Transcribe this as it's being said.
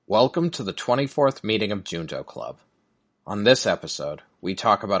Welcome to the 24th meeting of Junto Club. On this episode, we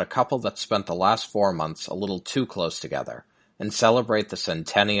talk about a couple that spent the last 4 months a little too close together and celebrate the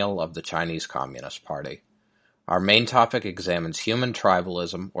centennial of the Chinese Communist Party. Our main topic examines human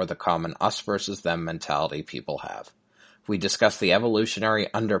tribalism, or the common us versus them mentality people have. We discuss the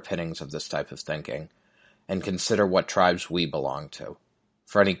evolutionary underpinnings of this type of thinking and consider what tribes we belong to.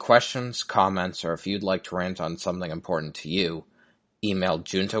 For any questions, comments, or if you'd like to rant on something important to you, email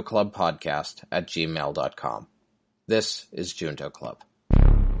juntoclubpodcast@gmail.com. This is Junto Club.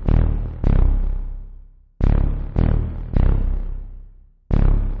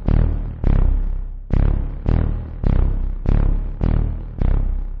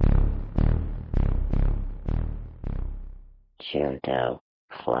 Junto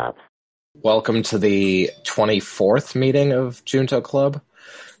Club. Welcome to the 24th meeting of Junto Club.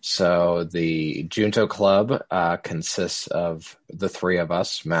 So the Junto Club consists of the three of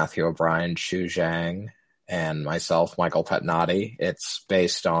us, Matthew O'Brien, Xu Zhang, and myself, Michael Petnati. It's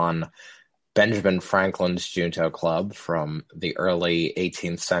based on Benjamin Franklin's Junto Club from the early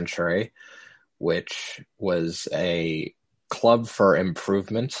 18th century, which was a club for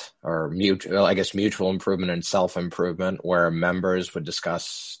improvement, or mutual improvement and self-improvement, where members would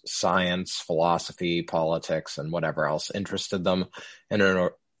discuss science, philosophy, politics, and whatever else interested them in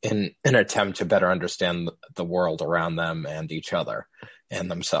an attempt to better understand the world around them and each other and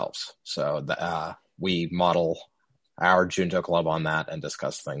themselves. So we model our Junto Club on that and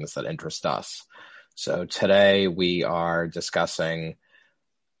discuss things that interest us. So today we are discussing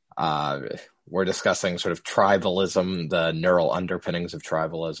sort of tribalism, the neural underpinnings of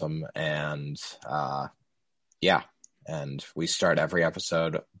tribalism, and and we start every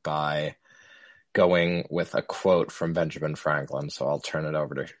episode by going with a quote from Benjamin Franklin. So I'll turn it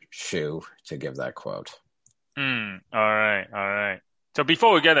over to Xu to give that quote. All right. So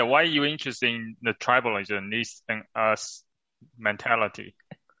before we get there, why are you interested in the tribalism, this and us mentality?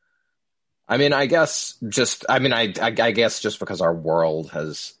 I guess just because our world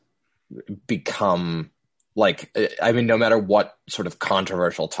has become no matter what sort of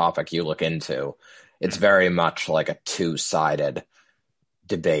controversial topic you look into, it's very much like a two-sided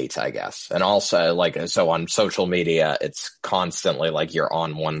debate, I guess. And also, so on social media, it's constantly like you're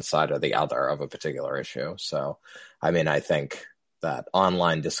on one side or the other of a particular issue. So, I think that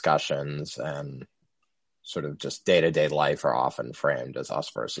online discussions and sort of just day-to-day life are often framed as us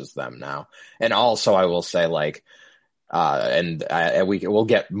versus them now. And also, I will say, we'll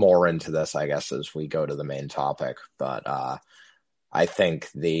get more into this, I guess, as we go to the main topic. But I think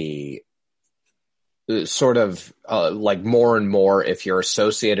the sort of more and more, if you're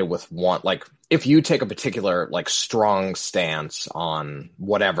associated with one, if you take a particular strong stance on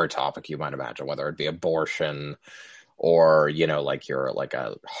whatever topic you might imagine, whether it be abortion or you're a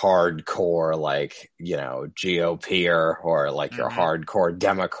hardcore GOPer or you're a hardcore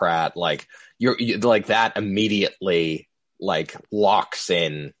Democrat, you that immediately locks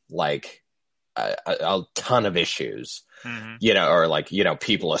in a ton of issues.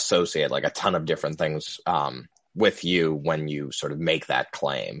 People associate a ton of different things with you when you sort of make that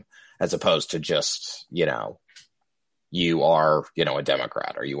claim, as opposed to just, you are, a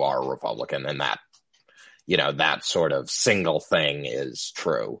Democrat or you are a Republican, and that, that sort of single thing is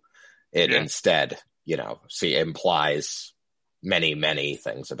true. It instead, implies many, many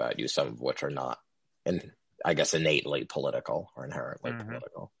things about you, some of which are not, and I guess innately political or inherently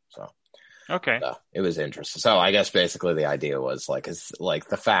political. So. Okay. So it was interesting. So I guess basically the idea was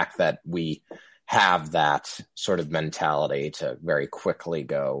the fact that we have that sort of mentality to very quickly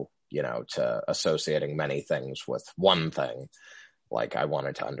go, to associating many things with one thing. I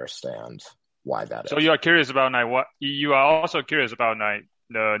wanted to understand why that is. So you are curious about what you are also curious about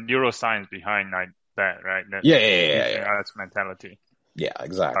the neuroscience behind that, right? Yeah. That's mentality. Yeah,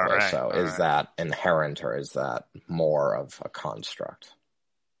 exactly. Right, so is that inherent or is that more of a construct?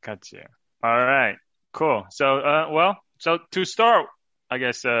 Gotcha. All right, cool. So, so to start, I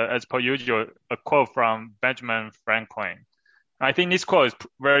guess, as per usual, a quote from Benjamin Franklin. I think this quote is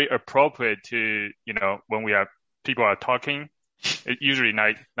very appropriate to, when people are talking, usually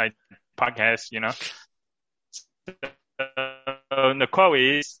night podcasts, the quote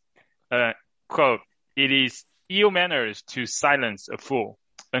is, quote, "It is ill manners to silence a fool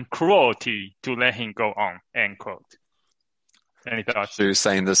and cruelty to let him go on," end quote. Any thoughts? So you're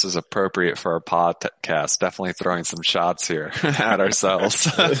saying this is appropriate for our podcast, definitely throwing some shots here at ourselves.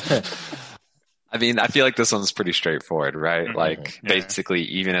 I feel like this one's pretty straightforward, right? Basically,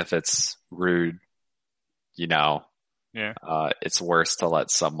 even if it's rude, it's worse to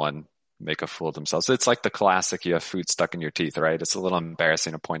let someone make a fool of themselves. It's like the classic, you have food stuck in your teeth, right? It's a little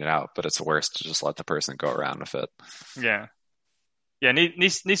embarrassing to point it out, but it's worse to just let the person go around with it. Yeah. Yeah,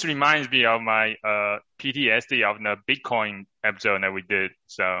 this reminds me of my PTSD of the Bitcoin episode that we did.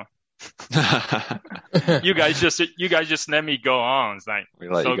 So you guys just let me go on. It's like we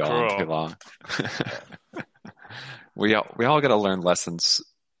let so you go cruel. on too long. We all got to learn lessons.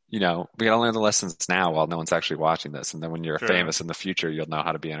 We got to learn the lessons now while no one's actually watching this, and then when you're famous in the future, you'll know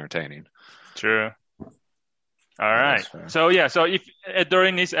how to be entertaining. True. All right. So if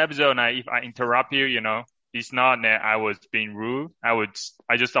during this episode, if I interrupt you, it's not that I was being rude. I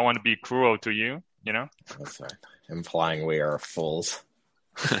just don't want to be cruel to you. That's right. Implying we are fools.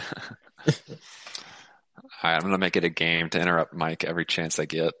 All right, I'm going to make it a game to interrupt Mike every chance I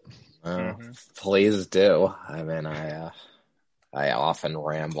get. Please do. I mean, I often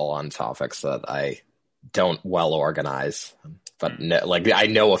ramble on topics that I don't well organize, but I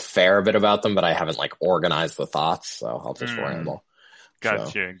know a fair bit about them, but I haven't organized the thoughts, so I'll just ramble.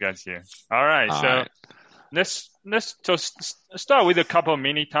 Got you. All right. Let's start with a couple of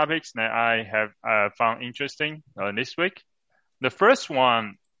mini topics that I have found interesting this week. The first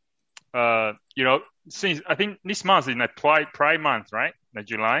one, since I think this month is Pride Month, right?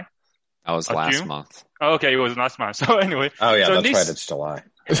 July. That was last June? month. Oh, okay, it was last month. So anyway. Oh yeah, so that's right. It's July.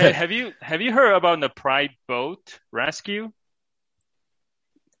 have you heard about the Pride boat rescue?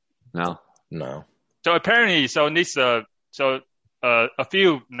 No. So apparently, a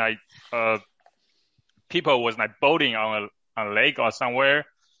few people was boating on a lake or somewhere,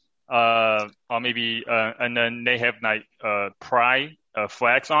 or maybe and then they have Pride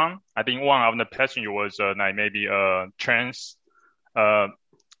flags on. I think one of the passenger was maybe a trans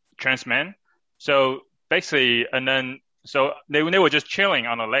man. So basically, and then so they were just chilling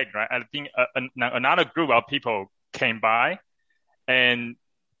on the lake, right? I think another group of people came by and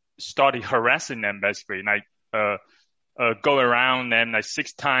started harassing them, basically, go around them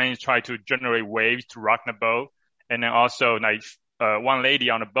 6 times, try to generate waves to rock the boat, and then also one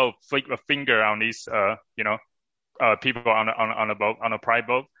lady on the boat flick a finger on these people on the boat, on a Pride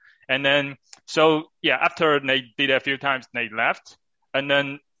boat, and then after they did it a few times, they left, and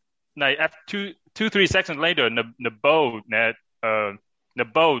then after 2-3 seconds later, the boat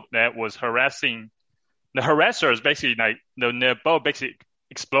that was harassing the harassers, basically the boat basically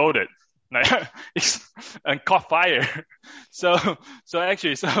exploded. And caught fire. So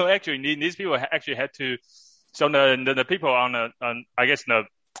actually these people actually had to. So the people on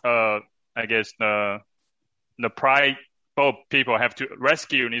the Pride boat people have to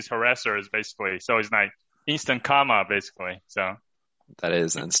rescue these harassers, basically. So it's instant karma, basically. So that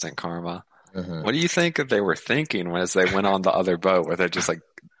is instant karma. Mm-hmm. What do you think they were thinking as they went on the other boat? Where they're just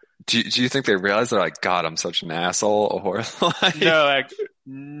do you think they realized they're God, I'm such an asshole? Or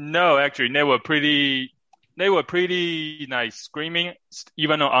No, actually, they were pretty screaming,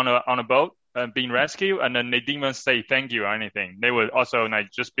 even on a boat being rescued, and then they didn't even say thank you or anything. They were also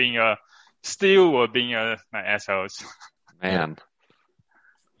just being being assholes. Man.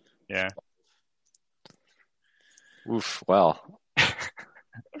 Yeah. Oof. Well.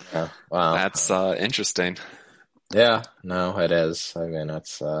 Yeah, wow. That's interesting. Yeah, no, it is. I mean,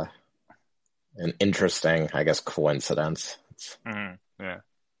 it's an interesting, I guess, coincidence. Yeah.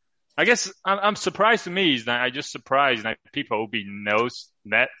 I guess I'm surprised. To me is that I just surprised people will be knows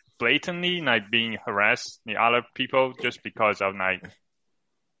that blatantly being harassed the other people just because of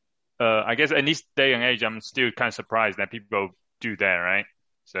I guess in this day and age I'm still kind of surprised that people do that, right?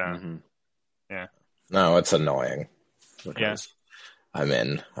 So yeah. No, it's annoying. Yes. I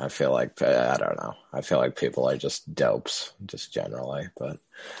mean, I feel like I don't know. I feel like people are just dopes, just generally. But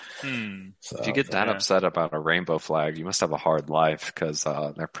if you get that upset about a rainbow flag, you must have a hard life because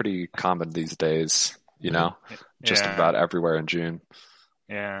they're pretty common these days. Just about everywhere in June.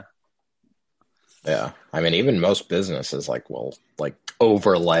 Yeah. Yeah, I mean, even most businesses will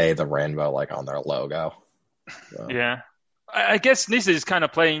overlay the rainbow on their logo. So. Yeah. I guess this is kind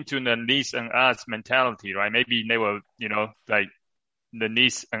of playing to the niche and us mentality, right? Maybe they were, the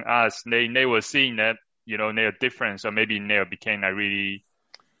niche and us, they were seeing that, they're different. So maybe they became really,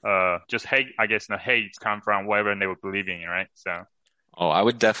 just hate. I guess the hate come from wherever they were believing, right? So. Oh, I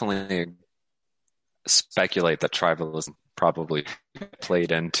would definitely speculate that tribalism probably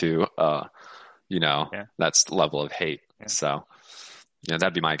played into, that level of hate. Yeah. So,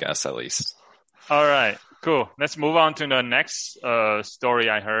 that'd be my guess at least. All right, cool. Let's move on to the next story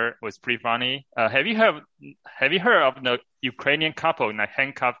I heard. Was pretty funny. Have you heard of the Ukrainian couple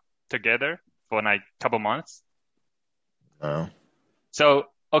handcuffed together for couple months? No. So,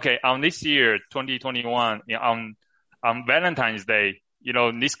 okay, on this year, 2021, on Valentine's Day,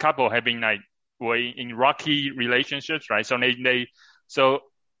 this couple have been like were in rocky relationships, right? So so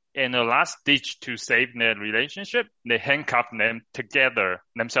in the last ditch to save their relationship, they handcuffed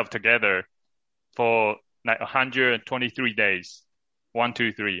themselves together for like 123 days.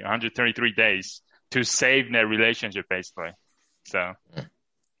 123 days to save their relationship, basically. So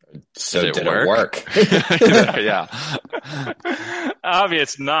did it work? Yeah.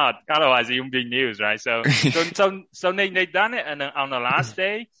 Obviously not. Otherwise, it wouldn't be news, right? So they done it, and then on the last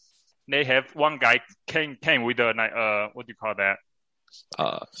day, they have one guy came with a what do you call that?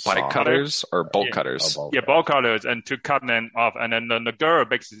 Bite cutters or bolt cutters? Bolt cutters, and to cut them off. And then the girl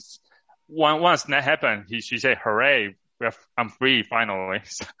basically, once that happened, she said, "Hooray! I'm free finally."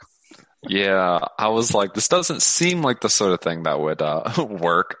 Yeah, I was like, this doesn't seem like the sort of thing that would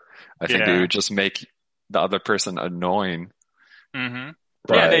work. I think it would just make the other person annoying. Mm-hmm.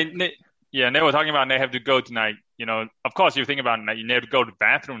 Right. Yeah, and they were talking about they have to go tonight. Of course, you think about it, you have to go to the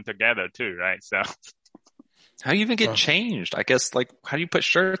bathroom together too, right? So how do you even get changed? I guess, like, how do you put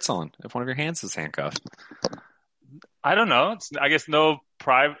shirts on if one of your hands is handcuffed? I don't know. I guess no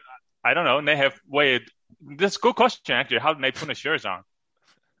private. I don't know. And they have That's a good question, actually. How do they put the shirts on?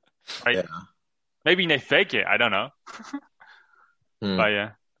 Right? Yeah. Maybe they fake it. I don't know. But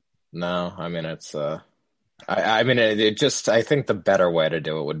yeah. No, I mean, it's, I think the better way to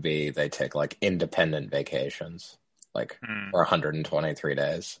do it would be they take like independent vacations, like for 123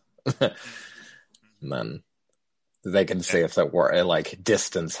 days. And then they can see if that were like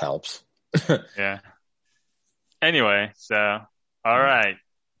distance helps. Yeah. Anyway, so, all right.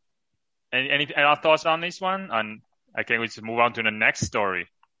 Any thoughts on this one? Okay, we just move on to the next story.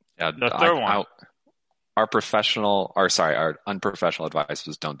 Yeah, the third one. Our unprofessional advice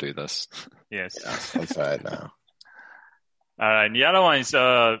was don't do this. Yes. That's right now. All right. The other one is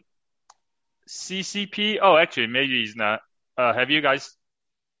CCP. Oh, actually, maybe it's not. Did you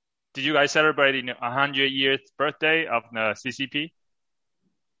guys celebrate the 100th birthday of the CCP?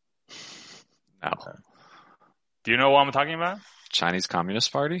 No. Do you know what I'm talking about? Chinese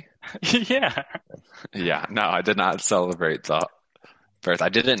Communist Party? Yeah. Yeah. No, I did not celebrate the birth. I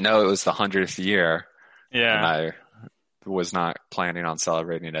didn't know it was the 100th year. Yeah. And I was not planning on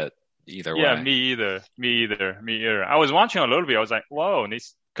celebrating it either way. Yeah, me either. I was watching a little bit. I was like, whoa,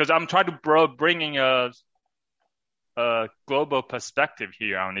 because I'm trying to bringing a global perspective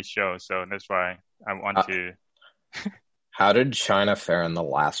here on this show. So that's why I want to. How did China fare in the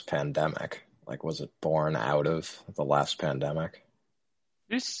last pandemic? Like, was it born out of the last pandemic?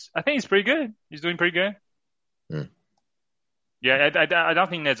 I think it's pretty good. He's doing pretty good. Hmm. Yeah, I don't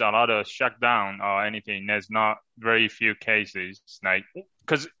think there's a lot of shutdown or anything. There's not very few cases, like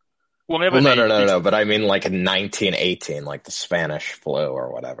because whenever. No. But I mean, like in 1918, like the Spanish flu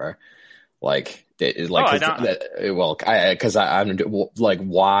or whatever. Like, because I'm like,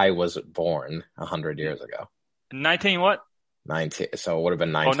 why was it born 100 years ago? 19 what? 19. So it would have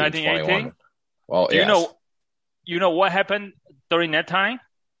been 1921. 1918? Well, Do you know what happened during that time?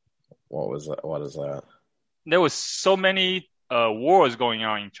 What was that? What is that? There was so many wars going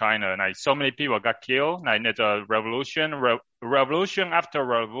on in China, and like so many people got killed. Like there's a revolution after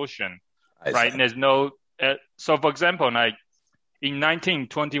revolution, right? And there's no. So, for example, like in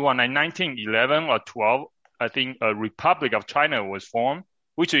 1921, like 1911 or 12, I think a Republic of China was formed,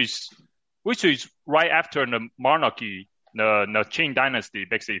 which is right after the monarchy. The Qing dynasty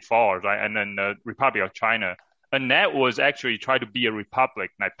basically falls, right? And then the Republic of China. And that was actually try to be a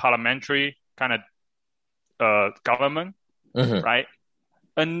republic, like parliamentary kind of government, right?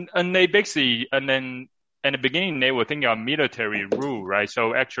 And they basically, and then in the beginning, they were thinking of military rule, right?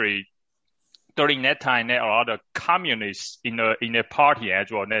 So actually, during that time, there are a lot of communists in the party as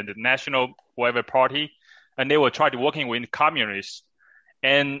well, the national whatever party, and they were trying to working with communists.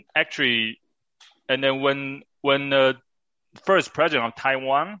 And actually, and then when the first president of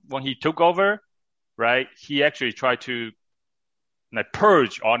Taiwan, when he took over, right, he actually tried to like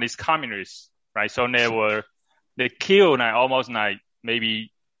purge all these communists, right? So they killed like almost like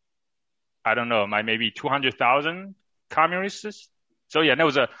maybe, I don't know, like maybe 200,000 communists. So yeah,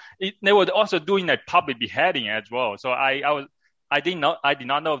 they were also doing like public beheading as well. So I did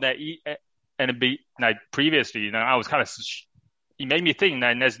not know that like previously, I was kind of, it made me think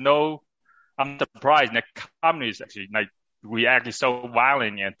that I'm surprised that communists actually like reacted so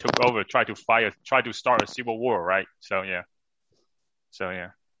violently and took over, tried to start a civil war, right? So yeah.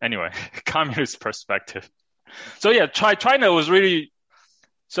 Anyway, communist perspective. So yeah, China was really.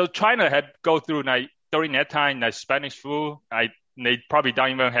 So China had go through like during that time, like Spanish flu. They probably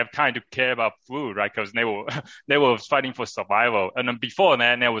don't even have time to care about food, right? Because they were fighting for survival. And then before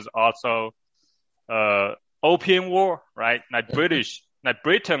that, there was also Opium War, right? Like British like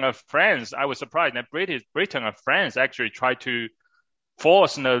Britain or France, I was surprised that Britain or France actually tried to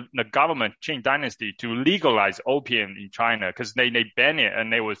force the government, Qing dynasty, to legalize opium in China because they banned it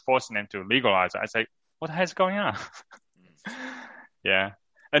and they was forcing them to legalize it. I say, what the hell's going on? Yeah.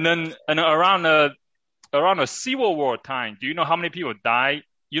 And then around the Civil War time, do you know how many people died?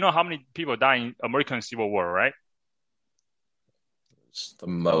 You know how many people died in American Civil War, right? It's the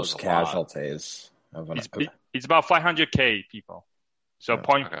most casualties of an. It's about 500K people, so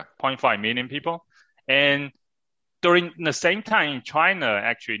 0.5 million people. And during the same time in China,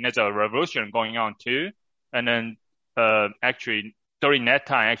 actually, there's a revolution going on too. And then actually during that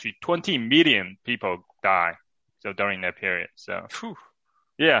time, actually 20 million people die. So during that period, so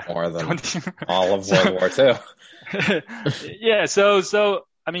yeah, more than 20. All of World War II. Yeah. So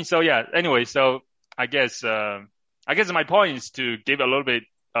yeah. Anyway, so I guess my point is to give a little bit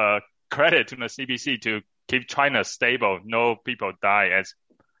credit to the CPC to keep China stable. No people die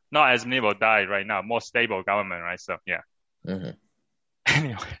not as many people die right now. More stable government, right? So yeah. Mm-hmm.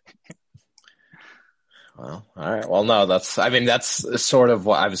 Anyway. Well, all right. Well, no, that's sort of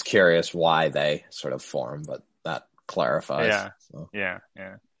what I was curious why they sort of formed, but that clarifies. Yeah. So. Yeah.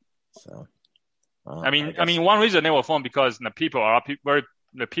 So, well, I mean, one reason they were formed because the people are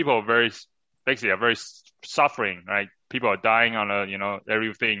very suffering, right? People are dying on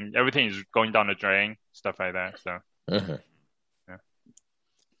everything is going down the drain, stuff like that. So. Mm-hmm. Yeah.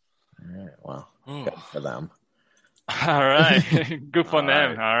 All right. Well, good for them. All right. Good for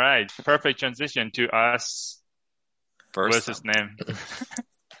them. All right. Perfect transition to us versus them.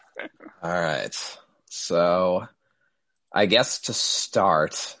 All right. So I guess to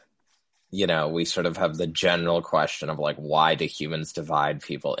start, we sort of have the general question of like, why do humans divide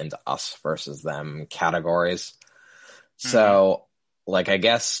people into us versus them categories? Mm-hmm. So like, I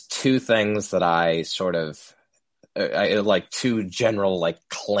guess two things that I sort of, two general like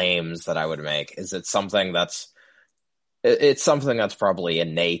claims that I would make is it's something that's probably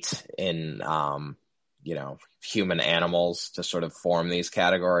innate in, human animals to sort of form these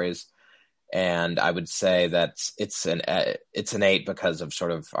categories. And I would say that it's innate because of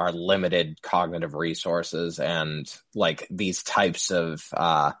sort of our limited cognitive resources and like these types of,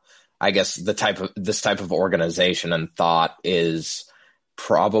 this type of organization and thought is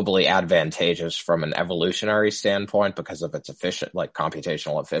probably advantageous from an evolutionary standpoint because of its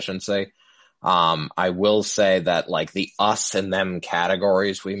computational efficiency. I will say that like the us and them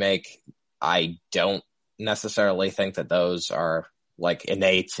categories we make, I don't necessarily think that those are like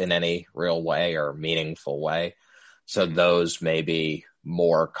innate in any real way or meaningful way. So those may be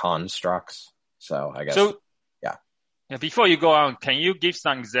more constructs. So I guess. Yeah. Before you go on, can you give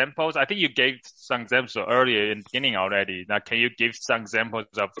some examples? I think you gave some examples earlier in the beginning already. Now, can you give some examples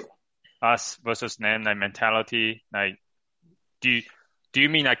of us versus them, like mentality? Like, do you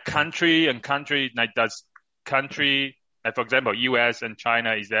mean like country and country? Like, does country, like for example, U.S. and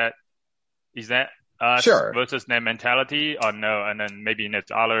China, is that us versus their mentality or no? And then maybe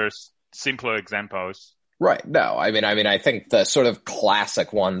there's other simpler examples. Right. No, I mean, I think the sort of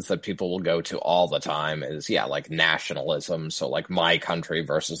classic ones that people will go to all the time is, like nationalism. So like my country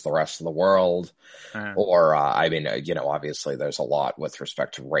versus the rest of the world. Or, obviously there's a lot with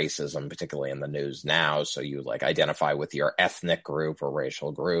respect to racism, particularly in the news now. So you like identify with your ethnic group or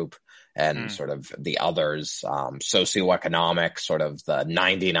racial group and sort of the others, socioeconomic, sort of the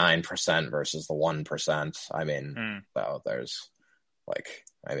 99% versus the 1%. So there's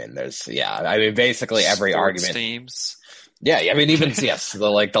basically every argument. Teams. Yeah, I mean, even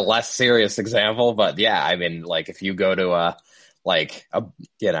the less serious example, but yeah, I mean, like if you go to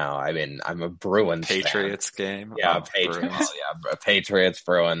I'm a Bruins Patriots fan. Game. Yeah, Patriots,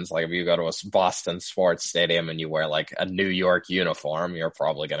 Bruins. Like if you go to a Boston sports stadium and you wear like a New York uniform, you're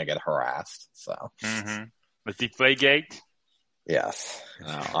probably going to get harassed. So, with Deflategate. Yes.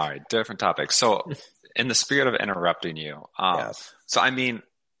 All right, different topic. So, in the spirit of interrupting you, yes. So I mean,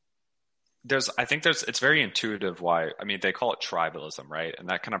 it's very intuitive why, they call it tribalism, right? And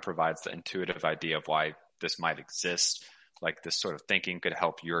that kind of provides the intuitive idea of why this might exist. Like this sort of thinking could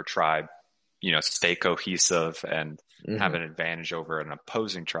help your tribe, stay cohesive and have an advantage over an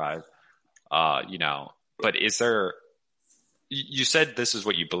opposing tribe. But you said this is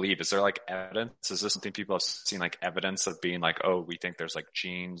what you believe. Is there like evidence? Is this something people have seen like evidence of being like, oh, we think there's like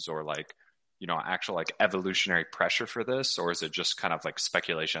genes or like, actual like evolutionary pressure for this? Or is it just kind of like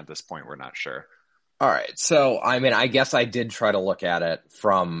speculation at this point? We're not sure. All right. So, I guess I did try to look at it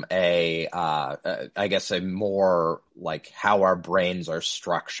from a more like how our brains are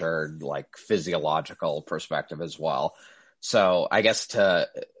structured, like physiological perspective as well. So I guess to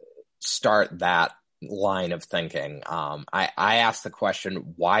start that line of thinking. I asked the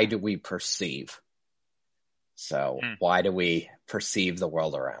question, why do we perceive? So why do we perceive the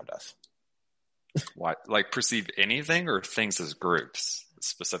world around us? What, like perceive anything or things as groups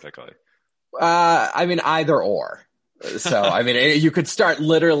specifically? I mean, either or. So, I mean, you could start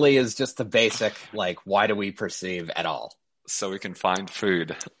literally as just the basic, like, why do we perceive at all? So we can find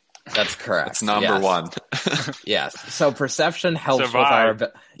food. That's correct. That's number one. Yes. So perception helps with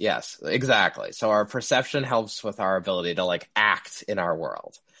yes, exactly. So our perception helps with our ability to like act in our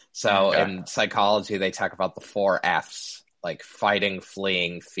world. So in psychology, they talk about the 4 F's, like fighting,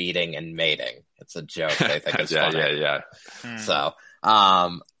 fleeing, feeding, and mating. It's a joke they think is funny. Yeah.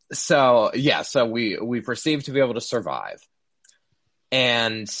 So we perceive to be able to survive.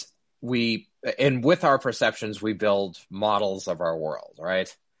 And with our perceptions, we build models of our world,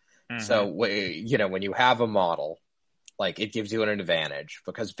 right? So, when you have a model, like it gives you an advantage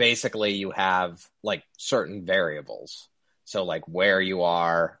because basically you have like certain variables. So like where you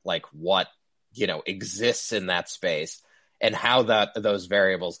are, like what, exists in that space and how those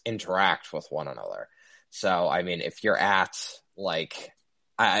variables interact with one another. So, I mean, if you're at like,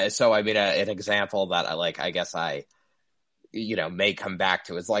 an example that I guess I may come back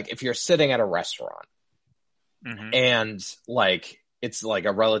to is like if you're sitting at a restaurant and like, it's like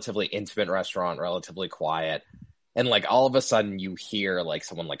a relatively intimate restaurant, relatively quiet. And like all of a sudden you hear like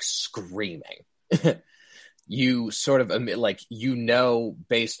someone like screaming. You sort of like,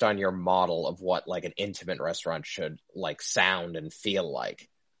 based on your model of what like an intimate restaurant should like sound and feel like,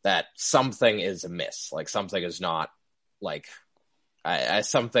 that something is amiss. Like something is not like,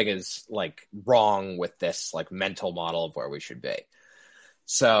 something is like wrong with this like mental model of where we should be.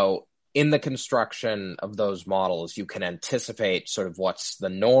 So in the construction of those models, you can anticipate sort of what's the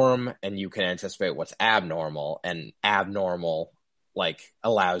norm and you can anticipate what's abnormal, and abnormal like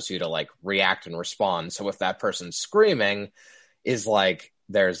allows you to like react and respond. So if that person's screaming is like,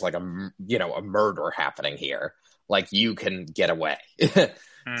 there's like a murder happening here, like you can get away.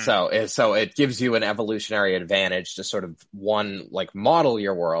 So it gives you an evolutionary advantage to sort of one, like model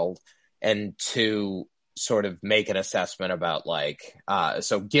your world, and two, sort of make an assessment about like,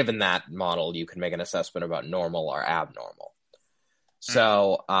 so given that model, you can make an assessment about normal or abnormal.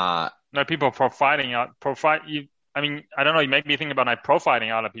 So, people profiling you. I mean, I don't know. You make me think about like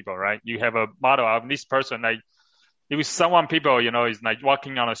profiling other people, right? You have a model of this person, like if someone people, is like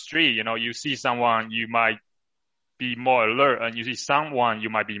walking on the street, you see someone, you might be more alert, and you see someone, you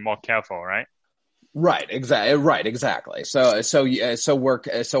might be more careful, right? Right. Exactly. So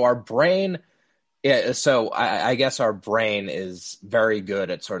our brain. Yeah, so I guess our brain is very good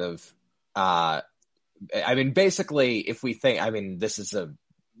at sort of, basically, if we think, this is a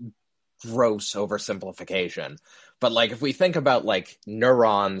gross oversimplification, but like if we think about like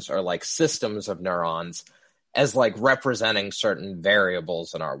neurons or like systems of neurons as like representing certain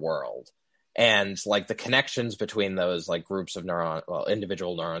variables in our world, and like the connections between those like groups of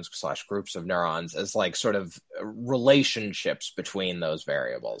individual neurons / groups of neurons as like sort of relationships between those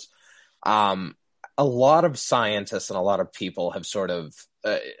variables. A lot of scientists and a lot of people have sort of,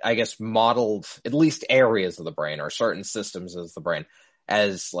 modeled at least areas of the brain or certain systems of the brain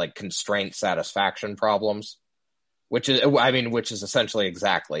as like constraint satisfaction problems, which is essentially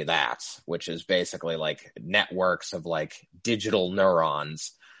exactly that, which is basically like networks of like digital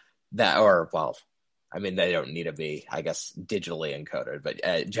neurons they don't need to be, digitally encoded, but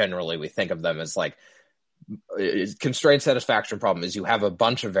digitally we think of them as like constraint satisfaction problem is you have a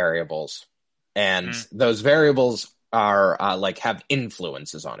bunch of variables. And those variables are have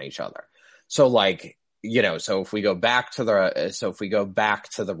influences on each other. So so if we go back to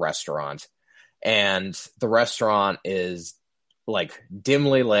the restaurant, and the restaurant is like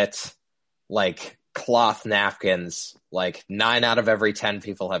dimly lit, like cloth napkins, like 9 out of every 10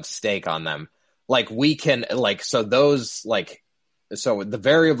 people have steak on them. Like we can so the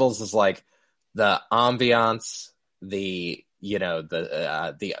variables is like the ambiance, the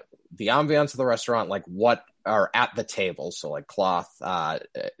ambiance of the restaurant, like what are at the table. So like cloth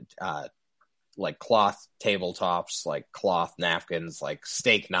tabletops, like cloth napkins, like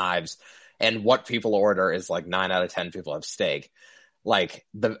steak knives, and what people order is like 9 out of 10 people have steak. Like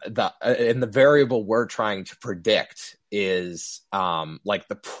and the variable we're trying to predict is like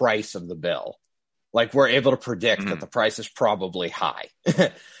the price of the bill. Like we're able to predict that the price is probably high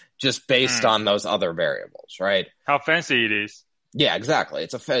just based on those other variables, right? How fancy it is. Yeah, exactly.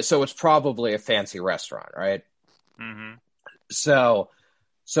 So it's probably a fancy restaurant, right? Mm-hmm. So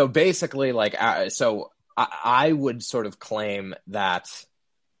basically, like, I would sort of claim that,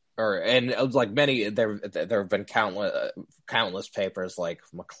 like many, there have been countless papers, like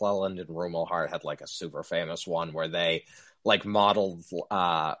McClelland and Rumelhart had like a super famous one where they like modeled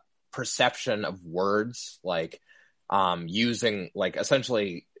perception of words, like using like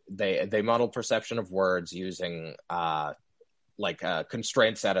essentially they modeled perception of words using like a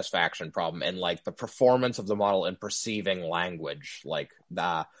constraint satisfaction problem, and like the performance of the model in perceiving language like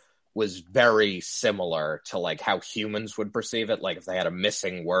was very similar to like how humans would perceive it. Like if they had a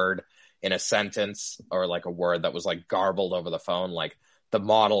missing word in a sentence, or like a word that was like garbled over the phone, like the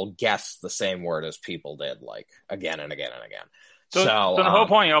model guessed the same word as people did, like again and again and again. So the whole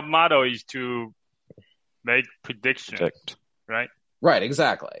point of model is to make predictions, right? Right,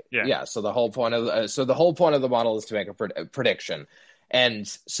 exactly. Yeah. So the whole point of the model is to make a prediction, and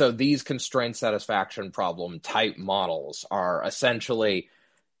so these constraint satisfaction problem type models are essentially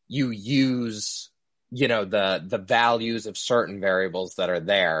you use, you know, the values of certain variables that are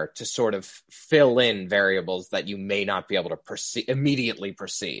there to sort of fill in variables that you may not be able to immediately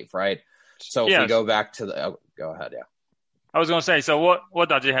perceive, right? So if we go back to go ahead, yeah. I was going to say, so what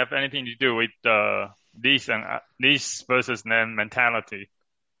does it have anything to do with this versus then mentality?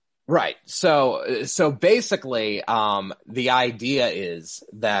 Right. So basically, the idea is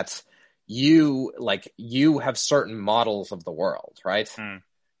that you have certain models of the world, right?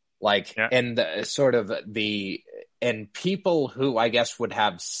 Like, and and people who I guess would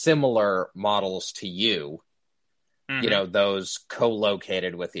have similar models to you, you know, those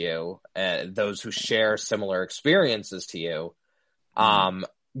co-located with you, those who share similar experiences to you,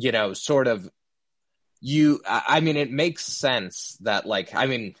 you know, sort of I mean, it makes sense that like, I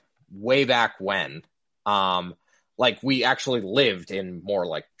mean, way back when, like we actually lived in more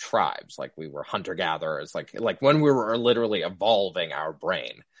like tribes, like we were hunter-gatherers, like when we were literally evolving our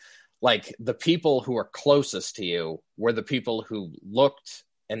brain, like the people who were closest to you were the people who looked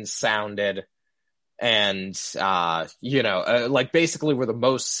and sounded and, you know, like basically were the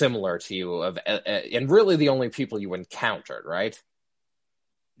most similar to you and really the only people you encountered, right?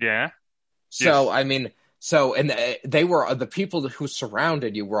 Yeah. So, yes. I mean, and they were the people who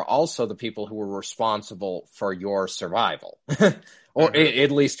surrounded you were also the people who were responsible for your survival, or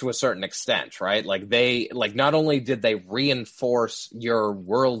at least to a certain extent, right? Like not only did they reinforce your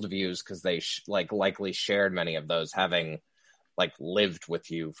worldviews because they likely shared many of those, having like lived with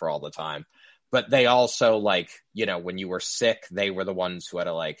you for all the time, but they also like, you know, when you were sick, they were the ones who had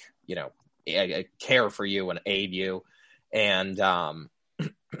to like, you know, care for you and aid you, and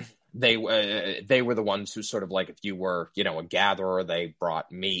they were the ones who sort of like, if you were, you know, a gatherer, they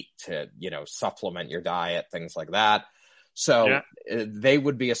brought meat to, you know, supplement your diet, things like that. So they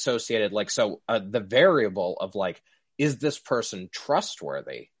would be associated like, so the variable of like, is this person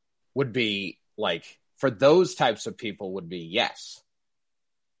trustworthy would be like, for those types of people would be yes.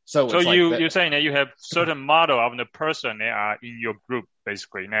 So it's you're saying that you have certain model of the person that are in your group,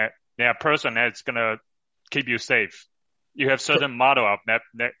 basically. They are person that's going to keep you safe. You have certain model of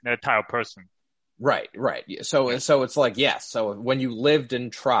that type of person. Right. So it's like, yes. So when you lived in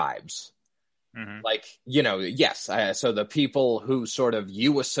tribes, like, you know, yes. So the people who sort of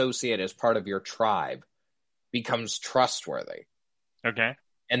you associate as part of your tribe becomes trustworthy. Okay.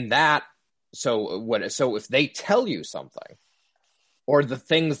 And that, so if they tell you something, or the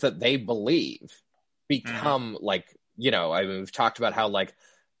things that they believe become like, you know, I mean, we've talked about how like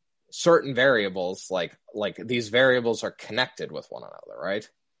certain variables, like these variables are connected with one another, right?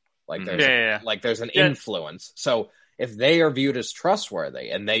 Like there's like there's an influence. So if they are viewed as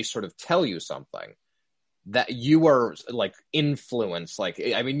trustworthy and they sort of tell you something, that you are like influenced, like,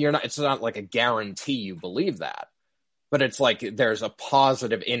 I mean, it's not like a guarantee you believe that, but it's like there's a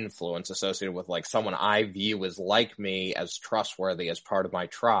positive influence associated with like someone I view as like me, as trustworthy, as part of my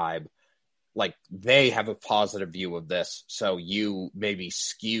tribe. Like they have a positive view of this, so you may be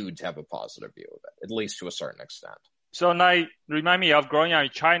skewed to have a positive view of it, at least to a certain extent. So now remind me of growing up in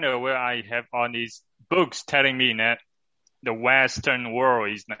China, where I have all these books telling me that the Western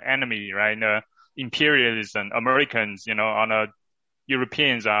world is the enemy, right? The imperialists and Americans, you know,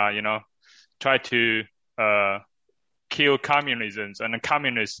 Europeans are, you know, try to kill communism, and the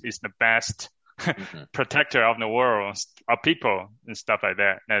communist is the best protector of the world, of people and stuff like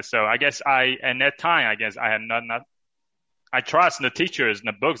that. And so I guess at that time, I guess I had not I trust the teachers and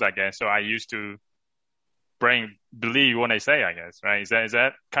the books, I guess. So I used to believe what they say, I guess, right? Is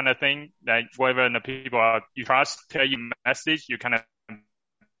that kind of thing? Like whatever the people you trust tell you message, you kind of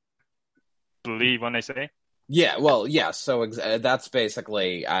believe when they say? Yeah, well, yeah. So that's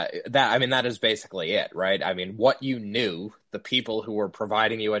basically that. I mean, that is basically it, right? I mean, what you knew, the people who were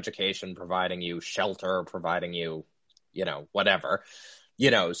providing you education, providing you shelter, providing you, you know, whatever,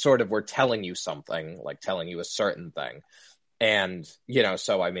 sort of were telling you something, like telling you a certain thing. And,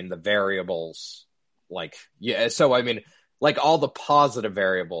 so, I mean, the variables, like, so, I mean, like all the positive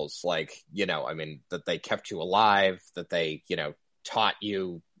variables, like, I mean, that they kept you alive, that they, taught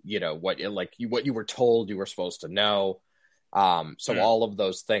you, what you were told you were supposed to know. So all of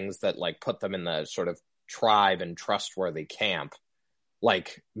those things that like put them in the sort of tribe and trustworthy camp,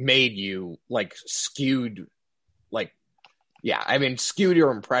 like made you like skewed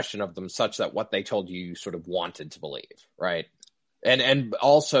your impression of them such that what they told you sort of wanted to believe, right? And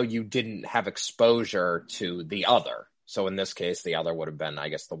also you didn't have exposure to the other. So in this case, the other would have been, I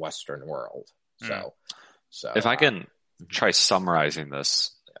guess, the Western world. So if I can try summarizing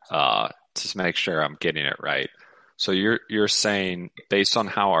this, to make sure I'm getting it right. So you're saying based on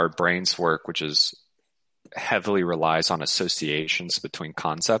how our brains work, which is heavily relies on associations between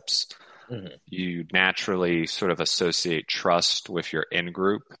concepts, you naturally sort of associate trust with your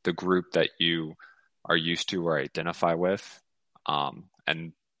in-group, the group that you are used to or identify with,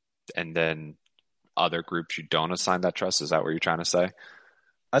 and then other groups you don't assign that trust. Is that what you're trying to say?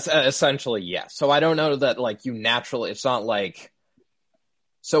 Essentially, yes. So I don't know that like you naturally, it's not like,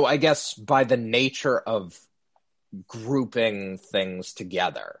 so I guess by the nature of grouping things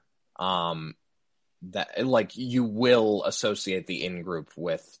together, that like you will associate the in-group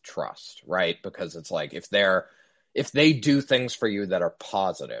with trust, right? Because it's like if they do things for you that are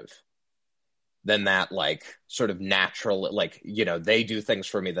positive, then that like sort of natural, like, they do things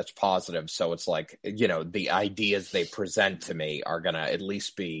for me that's positive. So it's like, the ideas they present to me are going to at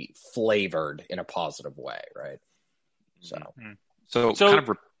least be flavored in a positive way. Right. So kind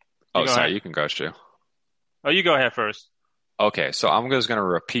of, sorry, you can go, Stu. Oh, you go ahead first. Okay, so I'm just going to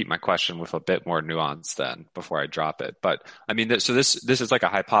repeat my question with a bit more nuance then before I drop it. But I mean, so this is like a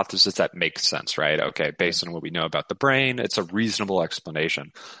hypothesis that makes sense, right? Okay, based on what we know about the brain, it's a reasonable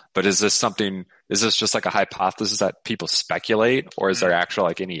explanation. But is this just like a hypothesis that people speculate, or is there actual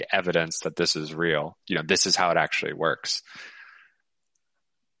like any evidence that this is real? This is how it actually works.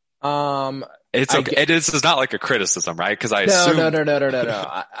 It's okay. It's not like a criticism, right? Because I assume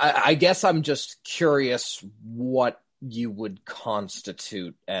no. I guess I'm just curious what you would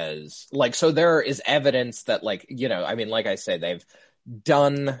constitute as like, so there is evidence that like, I mean, like I say, they've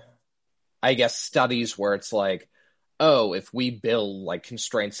done, I guess, studies where it's like, oh, if we build like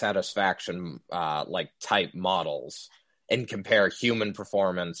constraint satisfaction, like type models and compare human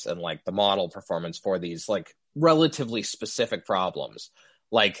performance and like the model performance for these like relatively specific problems,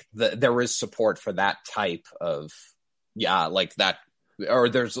 like there is support for that type of, like that, or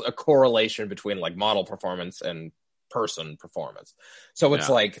there's a correlation between like model performance and person performance. So it's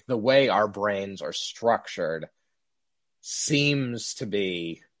like the way our brains are structured seems to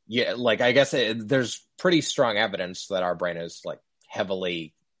be, like I guess there's pretty strong evidence that our brain is like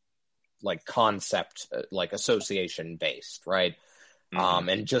heavily like concept, like association based, right?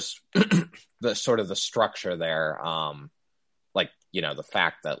 And just the sort of the structure there, like, the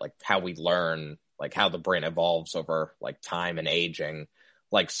fact that like how we learn, like how the brain evolves over like time and aging,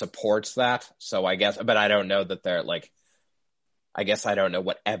 like supports that. So I guess, but I don't know that they're like, I guess I don't know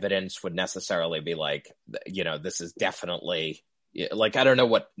what evidence would necessarily be like, this is definitely like, I don't know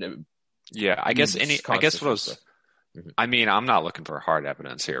what. I guess what I was, I mean, I'm not looking for hard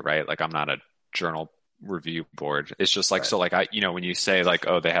evidence here, right? Like I'm not a journal review board. It's just like, right. So like when you say like,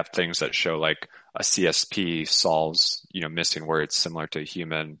 oh, they have things that show like a CSP solves, missing words similar to a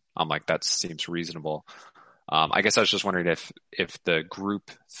human, I'm like, that seems reasonable. I guess I was just wondering if the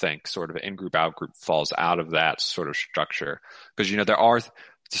group think sort of in-group, out-group falls out of that sort of structure. Because,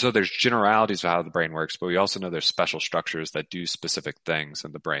 there's generalities of how the brain works, but we also know there's special structures that do specific things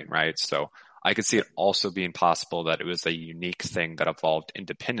in the brain, right? So I could see it also being possible that it was a unique thing that evolved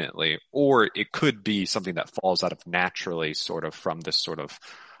independently, or it could be something that falls out of naturally sort of from this sort of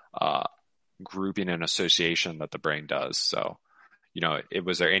grouping and association that the brain does. So,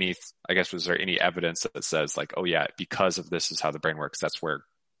 was there any evidence that says like, oh yeah, because of this is how the brain works, that's where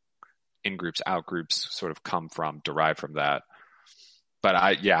in-groups, out-groups sort of derive from that. But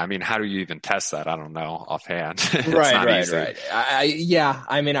I mean, how do you even test that? I don't know offhand. Right.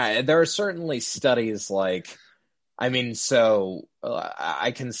 I mean, there are certainly studies like, I mean, so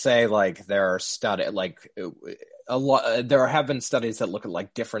I can say like there have been studies that look at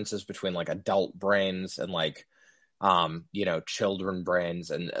like differences between like adult brains and like, children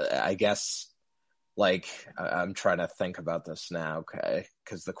brains. And I guess like, I'm trying to think about this now. Okay.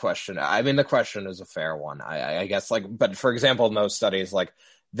 Cause the question is a fair one. I guess like, but for example, in those studies, like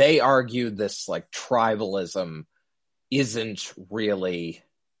they argued this like tribalism isn't really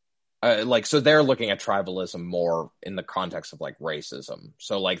so they're looking at tribalism more in the context of like racism.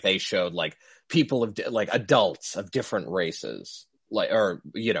 So like they showed like people of like adults of different races, like, or,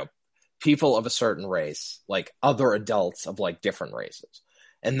 you know, people of a certain race, like other adults of like different races.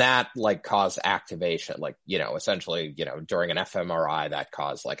 And that like caused activation, like, you know, essentially, you know, during an fMRI that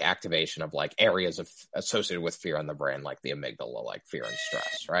caused like activation of like areas associated with fear in the brain, like the amygdala, like fear and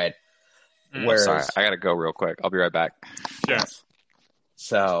stress, right? Whereas, sorry, I gotta go real quick. I'll be right back. Sure. Yes.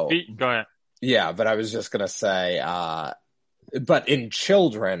 So go ahead. Yeah, but I was just gonna say, but in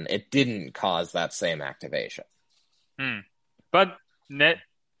children, it didn't cause that same activation. But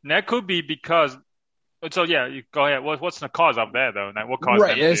that could be because. So yeah, you go ahead. What's the cause of that though? Like, what caused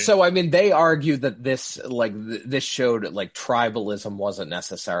them to... So I mean, they argue that this showed like tribalism wasn't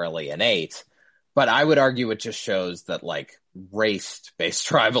necessarily innate, but I would argue it just shows that like race-based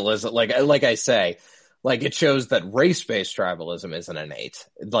tribalism, like I say, like it shows that race-based tribalism isn't innate.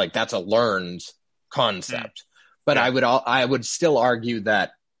 Like that's a learned concept. But yeah. I would still argue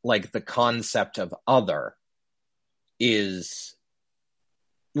that like the concept of other is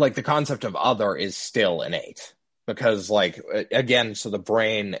still innate, because like, again, so the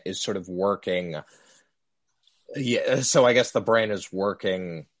brain is sort of working. Yeah. So I guess the brain is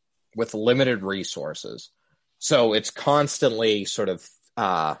working with limited resources. So it's constantly sort of,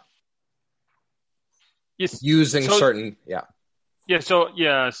 using certain, yeah. Yeah.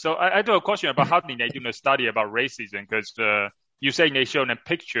 So I do a question about how did they do the study about racism? Because you say they show them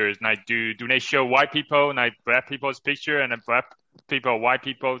pictures. Like, do they show white people, like black people's picture, and then black people, white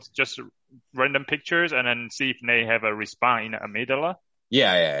people, just random pictures, and then see if they have a response in the amygdala?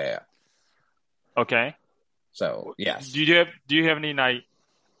 Yeah. Okay. So yes. Do you have any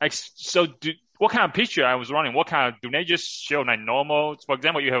what kind of picture I was running? Do they just show like normal? For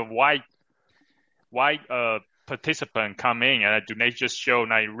example, you have white participant come in, and do they just show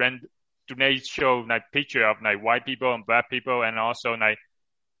like do they show like picture of like white people and black people, and also like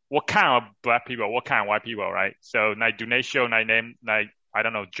what kind of black people, what kind of white people, right? So like do they show like them like, I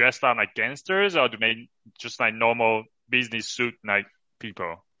don't know, dressed up like gangsters, or do they just like normal business suit like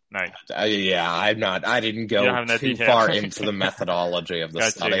people? Like I didn't go too far into the methodology of the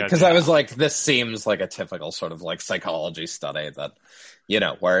study, because I was like, this seems like a typical sort of like psychology study that, you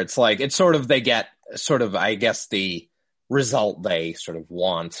know, where it's like, it's sort of, they get sort of, I guess, the result they sort of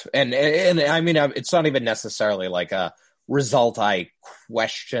want. And I mean, it's not even necessarily like a result I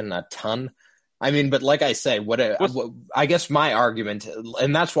question a ton. I mean, but like I say, I guess my argument,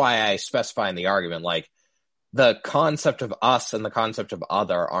 and that's why I specify in the argument, like the concept of us and the concept of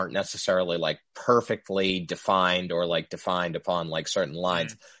other aren't necessarily like perfectly defined or like defined upon like certain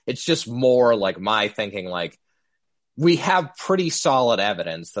lines. It's just more like my thinking, like we have pretty solid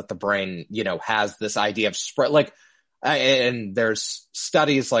evidence that the brain, you know, has this idea of spread, like, and there's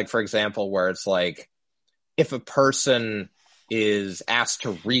studies like, for example, where it's like, if a person is asked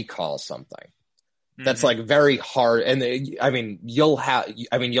to recall something, that's like very hard. And you'll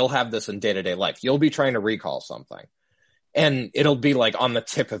have this in day-to-day life. You'll be trying to recall something and it'll be like on the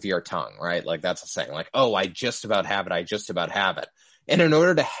tip of your tongue, right? Like that's a saying, like, oh, I just about have it. And in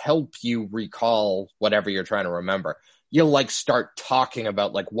order to help you recall whatever you're trying to remember, you'll like start talking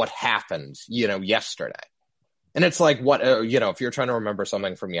about like what happened, you know, yesterday. And it's like, what, you know, if you're trying to remember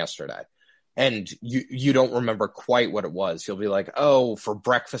something from yesterday, and you don't remember quite what it was, you'll be like, oh, for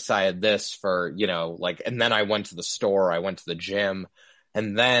breakfast I had this, for, you know, like, and then I went to the store, I went to the gym,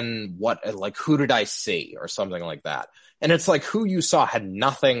 and then what, like, who did I see, or something like that. And it's like, who you saw had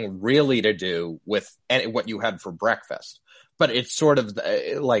nothing really to do with what you had for breakfast, but it's sort of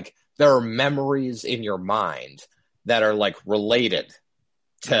like there are memories in your mind that are like related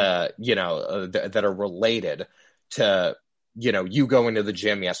to, you know, that are related to, you know, you going to the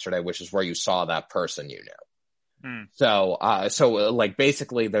gym yesterday, which is where you saw that person, you know. So like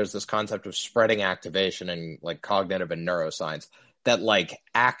basically there's this concept of spreading activation and like cognitive and neuroscience that like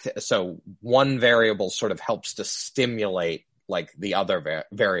so one variable sort of helps to stimulate like the other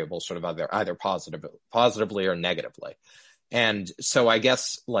variable sort of either positively or negatively. And so I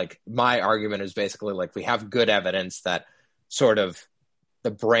guess like my argument is basically like we have good evidence that sort of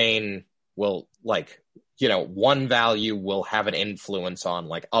the brain will like, you know, one value will have an influence on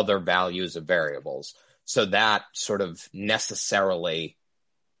like other values of variables. So that sort of necessarily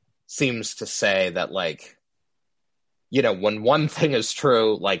seems to say that like, you know, when one thing is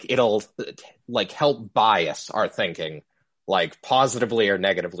true, like it'll like help bias our thinking like positively or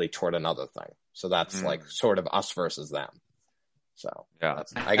negatively toward another thing. So that's like sort of us versus them. So yeah,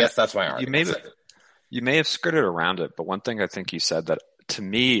 I guess that's my argument. You may have skirted around it, but one thing I think you said that to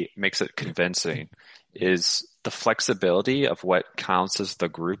me makes it convincing is the flexibility of what counts as the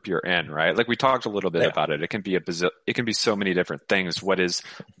group you're in, right? Like we talked a little bit about it. It can be so many different things. What is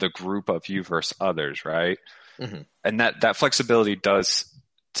the group of you versus others, right? Mm-hmm. And that flexibility does,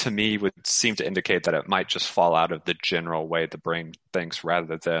 to me, would seem to indicate that it might just fall out of the general way the brain thinks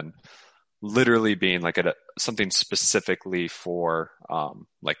rather than literally being like something specifically for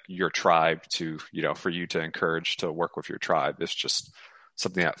like your tribe to, for you to encourage to work with your tribe. It's just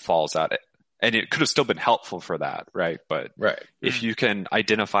something that falls out. And it could have still been helpful for that, right? But if you can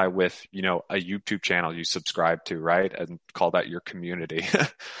identify with, a YouTube channel you subscribe to, right, and call that your community,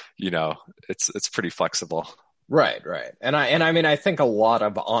 it's pretty flexible. Right. And I mean, I think a lot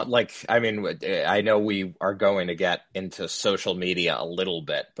of I know we are going to get into social media a little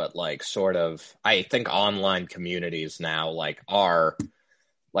bit, but like sort of, I think online communities now are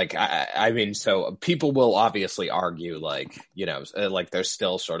like, I mean, so people will obviously argue like there's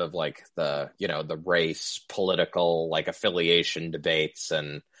still sort of like the race, political, like affiliation debates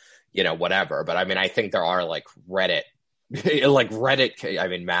and, whatever. But I mean, I think there are like Reddit, I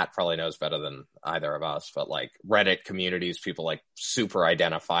mean, Matt probably knows better than either of us, but like Reddit communities, people like super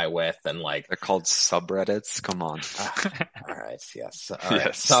identify with and like. They're called subreddits. Come on. All right. Yes.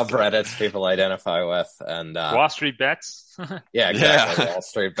 Yes. Subreddits people identify with and. Wall Street bets. Yeah, exactly. Yeah. Wall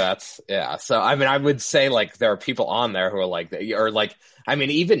Street bets. Yeah. So, I mean, I would say like there are people on there who are like, I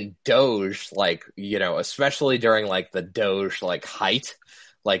mean, even Doge, like, especially during like the Doge like height.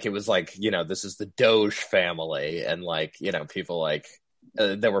 Like, it was like, this is the Doge family. And like, people like,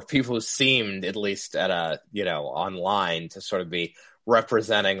 there were people who seemed at least at online to sort of be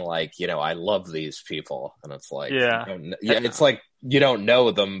representing like, I love these people. And it's like, it's like, you don't know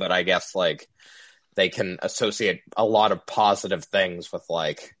them, but I guess like they can associate a lot of positive things with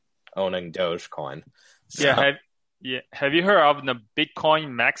like owning Dogecoin. So, Have you heard of the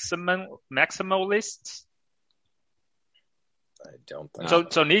Bitcoin maximalists? I don't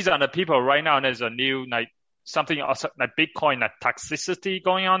think so. These are the people right now. There's a new something also like Bitcoin toxicity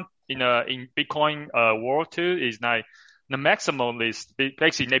going on in Bitcoin world too. Is like the maximalists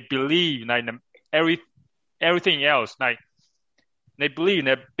basically they believe like everything else like they believe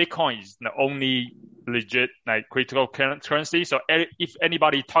that Bitcoin is the only legit like crypto currency. So if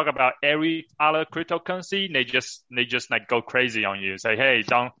anybody talk about every other cryptocurrency, they just like go crazy on you. Say hey,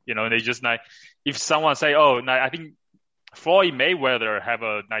 don't they just like if someone say I think Floyd Mayweather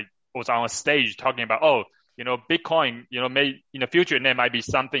was on a stage talking about, Bitcoin, may in the future there might be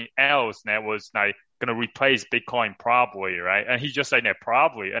something else that was like going to replace Bitcoin probably, right? And he just said that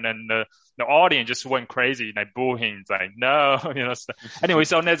probably, and then the audience just went crazy, like booing, like no, Anyway,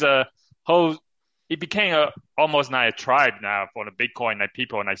 so there's a whole. It became almost like a tribe now for the Bitcoin like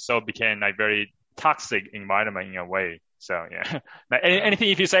people, and so it became like very toxic environment in a way. So yeah, like anything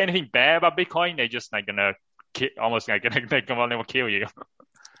if you say anything bad about Bitcoin, they just like gonna. Almost like they come on, they will kill you,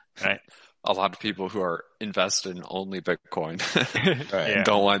 right? A lot of people who are invested in only Bitcoin right.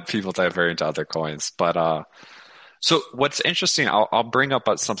 Don't want people to vary into other coins. But so what's interesting, I'll bring up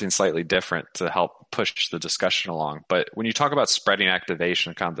something slightly different to help push the discussion along. But when you talk about spreading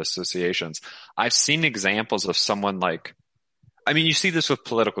activation, kind of associations, I've seen examples of someone like, I mean, you see this with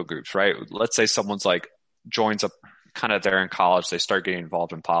political groups, right? Let's say someone's like joins up. Kind of there in college, they start getting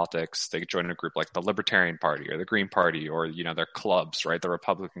involved in politics. They join a group like the Libertarian Party or the Green Party or, their clubs, right? The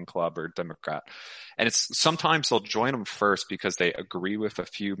Republican Club or Democrat. And it's sometimes they'll join them first because they agree with a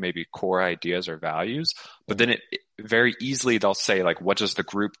few maybe core ideas or values. But then it very easily they'll say like, what does the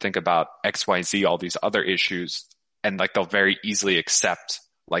group think about XYZ, all these other issues? And like they'll very easily accept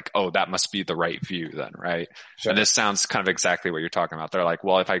like, oh, that must be the right view then, right? Sure. And this sounds kind of exactly what you're talking about. They're like,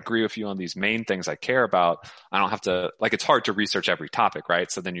 well, if I agree with you on these main things I care about, I don't have to, like, it's hard to research every topic, right?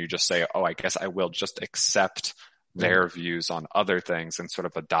 So then you just say, oh, I guess I will just accept their views on other things and sort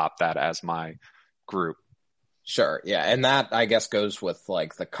of adopt that as my group. Sure. Yeah. And that, I guess, goes with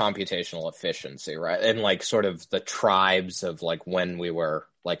like the computational efficiency, right? And like sort of the tribes of like when we were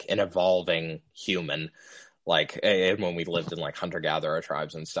like an evolving human, like, and when we lived in like hunter-gatherer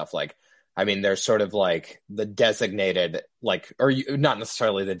tribes and stuff, like, I mean, there's sort of like the designated, like, or not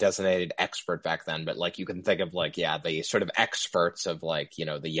necessarily the designated expert back then, but like you can think of like, yeah, the sort of experts of like,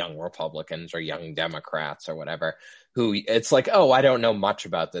 the young Republicans or young Democrats or whatever, who it's like, oh, I don't know much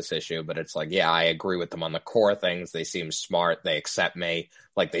about this issue, but it's like, yeah, I agree with them on the core things. They seem smart. They accept me.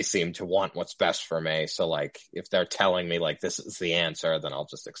 Like they seem to want what's best for me. So like, if they're telling me like, this is the answer, then I'll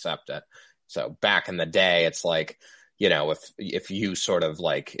just accept it. So back in the day, it's like, if you sort of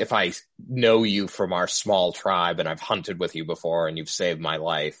like, if I know you from our small tribe and I've hunted with you before and you've saved my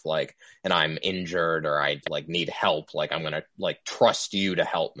life, like, and I'm injured or I like need help, like I'm going to like trust you to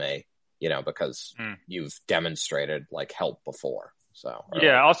help me, because you've demonstrated like help before. So,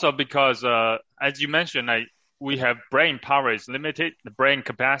 yeah. Also because, as you mentioned, we have brain power is limited, the brain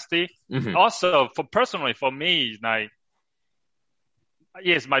capacity. Mm-hmm. Also for me, like,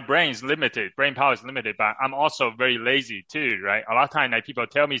 yes, my brain is limited, brain power is limited, but I'm also very lazy too, right? A lot of times, like, people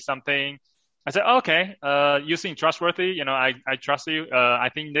tell me something, I say, okay, you seem trustworthy, I trust you. I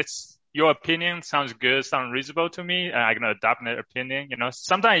think your opinion sounds good, sounds reasonable to me, and I'm gonna adopt that opinion.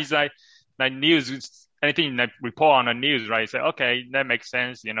 Sometimes like news, anything like report on the news, right? Say, okay, that makes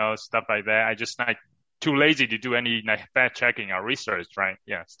sense, stuff like that. I just like too lazy to do any like fact checking or research, right?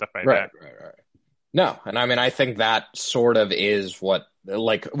 Yeah, stuff like that. Right. No, and I mean, I think that sort of is what,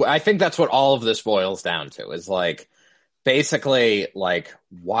 like, I think that's what all of this boils down to is like, basically, like,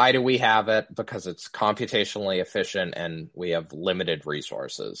 why do we have it? Because it's computationally efficient and we have limited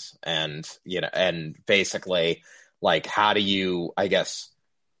resources. And, and basically, like, how do you, I guess,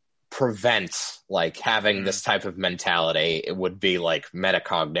 prevent, like, having this type of mentality? It would be like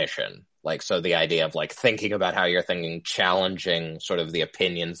metacognition. Like, so the idea of like thinking about how you're thinking, challenging sort of the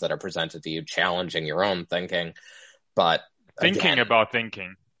opinions that are presented to you, challenging your own thinking, but thinking about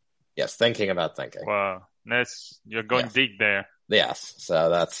thinking. Yes, thinking about thinking. Wow, you're going deep there. Yes,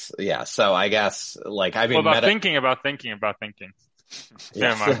 so so I guess like I mean, thinking about thinking about thinking. Yes.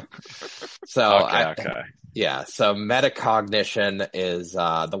 Never mind. So okay. Yeah, so metacognition is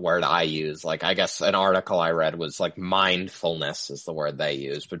the word I use. Like, I guess an article I read was like mindfulness is the word they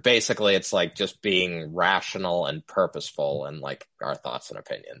use. But basically it's like just being rational and purposeful and like our thoughts and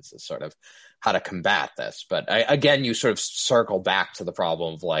opinions is sort of how to combat this. But again, you sort of circle back to the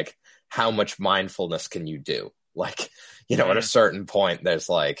problem of like, how much mindfulness can you do? Like, at a certain point, there's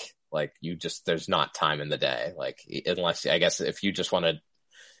there's not time in the day. Like, unless, I guess, if you just want to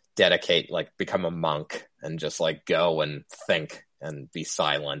dedicate, like, become a monk and just like go and think and be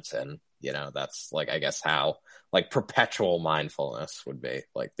silent. And, that's like, I guess how like perpetual mindfulness would be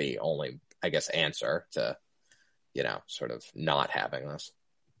like the only, I guess, answer to, sort of not having this.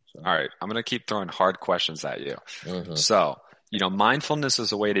 So. All right. I'm going to keep throwing hard questions at you. Mm-hmm. So, mindfulness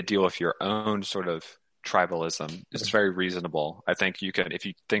is a way to deal with your own sort of tribalism. It's very reasonable. I think you can, if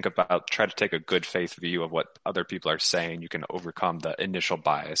you try to take a good faith view of what other people are saying, you can overcome the initial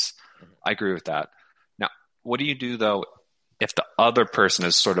bias. I agree with that. Now, what do you do though, if the other person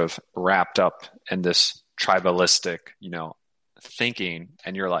is sort of wrapped up in this tribalistic, thinking,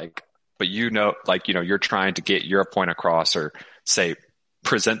 and you're like, but you're trying to get your point across or say,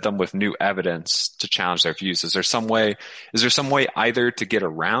 present them with new evidence to challenge their views. Is there some way either to get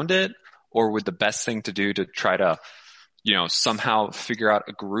around it, or would the best thing to do to try to, somehow figure out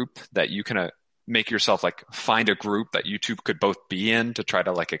a group that you can make yourself like find a group that you two could both be in to try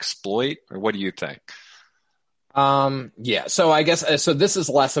to like exploit? Or what do you think? Yeah. So I guess, so this is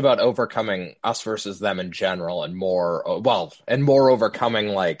less about overcoming us versus them in general and more overcoming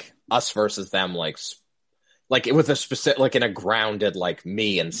like us versus them, like with a specific, like in a grounded, like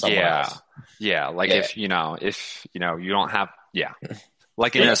me and someone else. Yeah. Like if you don't have,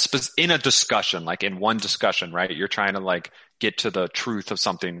 like in a discussion, like in one discussion, right? You're trying to like get to the truth of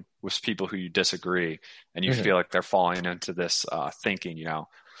something with people who you disagree, and you feel like they're falling into this, thinking,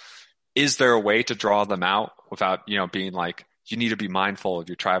 is there a way to draw them out without, being like, you need to be mindful of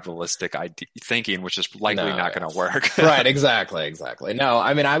your tribalistic thinking, which is likely not going to work. Right. Exactly. No,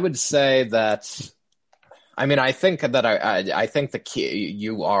 I mean, I would say that, I think that I think the key,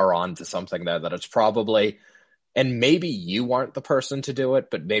 you are onto something there, that it's probably, and maybe you aren't the person to do it,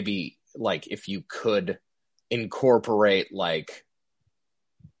 but maybe like if you could incorporate like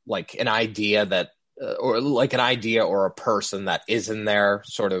an idea that, or like an idea or a person that is in there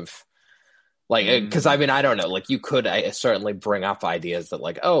sort of like, because I don't know, like you could certainly bring up ideas that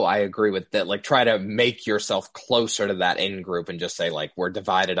like, oh, I agree with that. Like try to make yourself closer to that in group and just say like, we're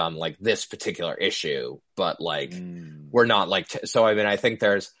divided on like this particular issue, but like we're not like, so I think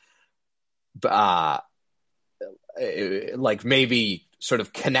there's, like maybe sort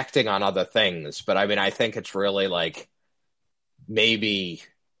of connecting on other things, but I think it's really like maybe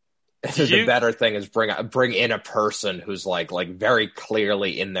the better thing is bring in a person who's like very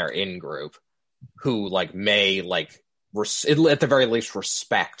clearly in their in group, who like may like at the very least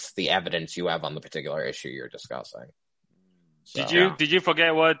respect the evidence you have on the particular issue you're discussing. So, did you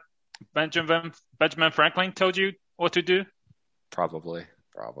forget what Benjamin Franklin told you what to do? Probably.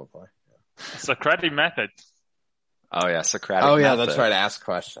 Yeah. Socratic method. Oh yeah, Socratic. Oh yeah, method. that's right. Ask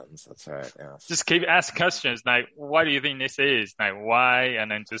questions. That's right. Yeah. Just keep asking questions like, what do you think this is? Like, why?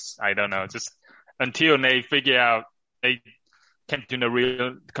 And then just, I don't know, just until they figure out, they came to the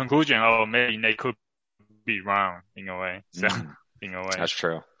real conclusion, oh, maybe they could be wrong in a way. So, in a way. That's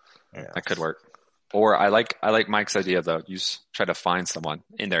true. Yeah. That could work. Or I like Mike's idea though. You try to find someone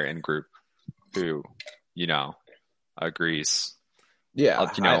in their in group who, agrees. Yeah.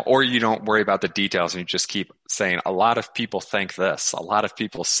 Or you don't worry about the details and you just keep saying, a lot of people think this. A lot of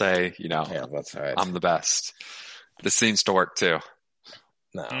people say, yeah, that's right. I'm the best. This seems to work too.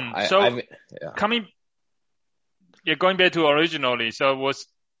 No. Going back to originally,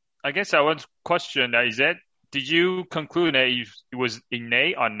 I guess I want to question that, did you conclude that it was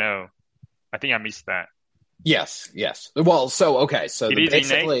innate or no? I think I missed that. Yes. Well, so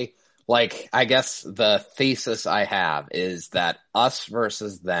basically, innate? like, I guess the thesis I have is that us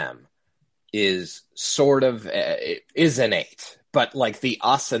versus them is sort of, is innate, but like the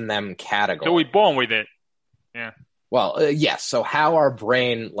us and them category. So we're born with it. Yeah. Well, yes. So how our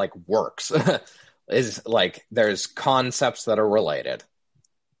brain like works is like there's concepts that are related.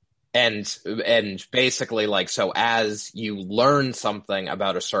 And basically like, so as you learn something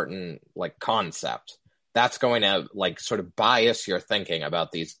about a certain like concept, that's going to like sort of bias your thinking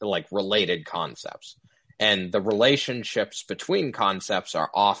about these like related concepts. And the relationships between concepts are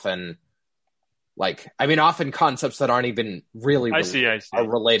often often concepts that aren't even really I see. are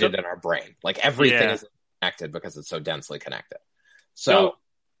related in our brain. Like everything is connected because it's so densely connected. So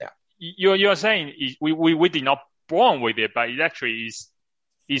yeah. You're saying we did not born with it, but it actually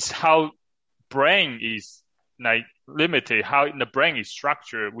is how brain is like limited, how the brain is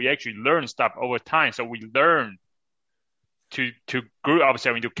structured. We actually learn stuff over time. So we learn to group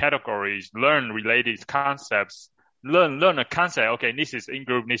ourselves into categories, learn related concepts, learn a concept. Okay, this is in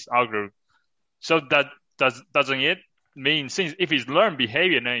group, this is out group. So that doesn't it mean, since if it's learned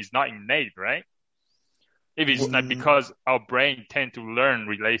behavior, then it's not innate, right? If it's like because our brain tend to learn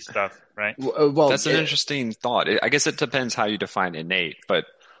related stuff, right? Well, that's an interesting thought. I guess it depends how you define innate, but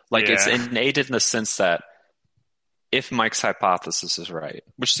it's innate in the sense that if Mike's hypothesis is right,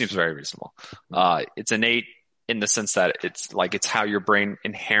 which seems very reasonable, it's innate in the sense that it's how your brain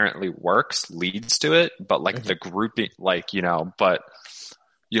inherently works, leads to it, but the grouping,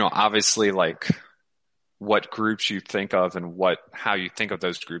 obviously what groups you think of and how you think of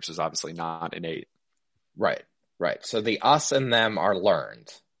those groups is obviously not innate. Right. So the us and them are learned,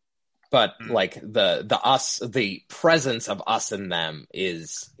 but the presence of us and them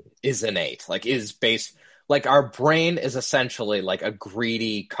is innate, is based, our brain is essentially like a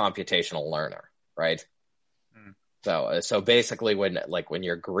greedy computational learner, right? So basically when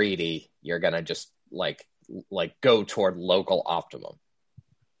you're greedy, you're going to just go toward local optimum.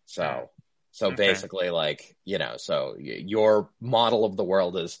 So basically so your model of the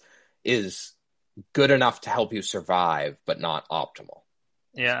world is good enough to help you survive, but not optimal.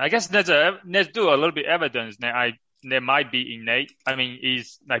 Yeah, I guess let's do a little bit evidence that there might be innate. I mean,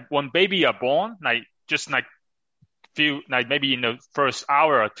 is when baby are born, maybe in the first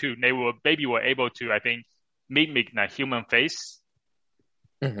hour or two, baby were able to, I think, mimic human face,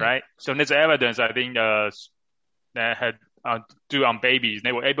 right? So there's evidence, I think, that had do on babies.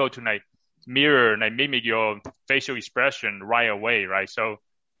 They were able to mirror, mimic your facial expression right away, right? So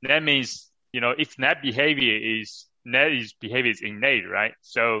that means, if that behavior is innate, right?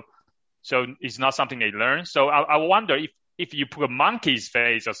 So it's not something they learn. So I wonder if you put a monkey's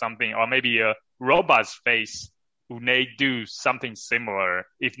face or something, or maybe a robot's face, would they do something similar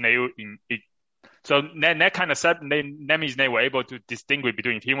if they so that kind of that means they were able to distinguish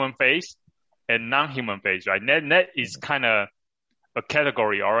between human face and non-human face, right? That is kind of a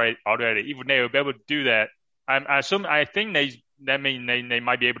category already. If they were able to do that, I think that means they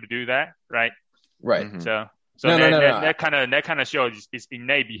might be able to do that, right? Right. So no. that kind of shows it's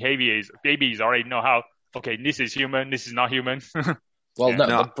innate behavior. Babies already know how. Okay, this is human. This is not human. Well,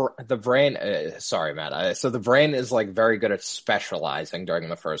 the brain. Sorry, Matt. So the brain is very good at specializing during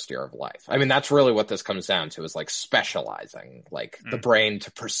the first year of life. I mean, that's really what this comes down to, is specializing, the brain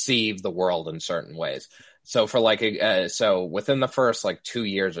to perceive the world in certain ways. So for so within the first 2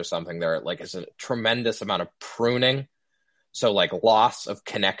 years or something, there is a tremendous amount of pruning. So loss of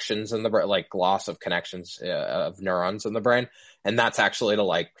connections in the brain, loss of connections of neurons in the brain. And that's actually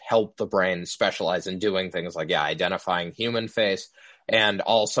to help the brain specialize in doing things identifying human face. And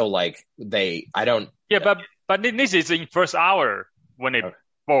also but this is in first hour when they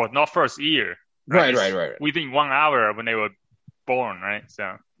born, not first year. Right. Within 1 hour when they were born, right?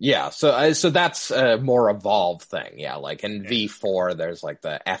 So yeah, so that's a more evolved thing. Yeah, in V4 there's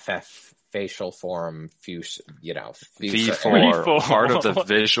the facial form, V4, part of the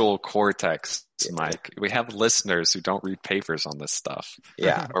visual cortex, Mike. We have listeners who don't read papers on this stuff.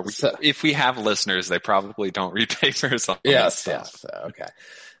 Yeah. If we have listeners, they probably don't read papers on this stuff. Yes. Okay.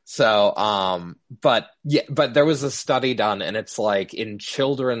 So, but there was a study done, and it's like in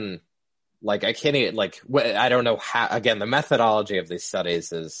children, like I can't even, like, I don't know how, again, the methodology of these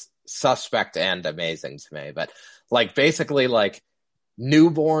studies is suspect and amazing to me, but like basically like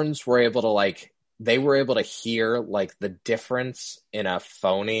newborns were able to they were able to hear like the difference in a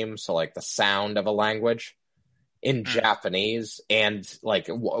phoneme, so like the sound of a language in Japanese, and like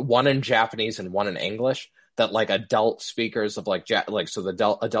one in Japanese and one in English, that like adult speakers of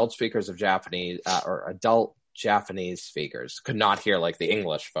adult speakers of Japanese or adult Japanese speakers could not hear like the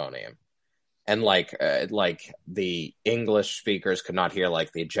English phoneme, and like the English speakers could not hear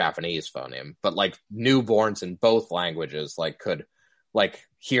like the Japanese phoneme, but like newborns in both languages like could like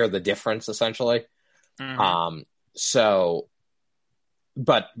hear the difference essentially. So,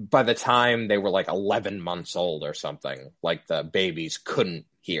 but by the time they were like 11 months old or something, like the babies couldn't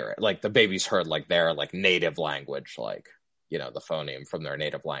hear it. Like the babies heard like their like native language, like, you know, the phoneme from their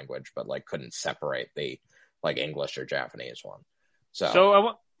native language, but like couldn't separate the like English or Japanese one.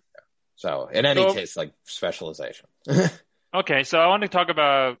 So in any case, like specialization. Okay. So I want to talk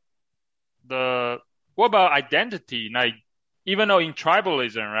about what about identity? Like, even though in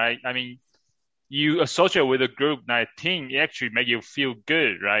tribalism, right? I mean, you associate with a group, I think it actually make you feel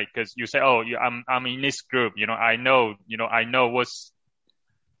good, right? Because you say, "Oh, I'm in this group. You know, I know what's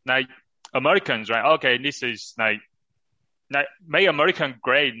like Americans, right? Okay, this is like make American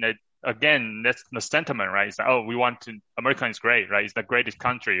great." Again, that's the sentiment, right? It's like, oh, America is great, right? It's the greatest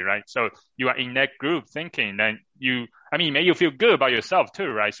country, right? So you are in that group thinking, then make you feel good about yourself too,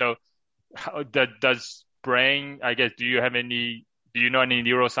 right? So how does brain, I guess, do you know any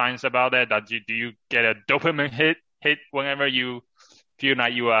neuroscience about that? Do you get a dopamine hit whenever you feel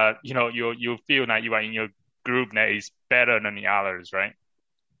like you are, you feel like you are in your group that is better than the others, right?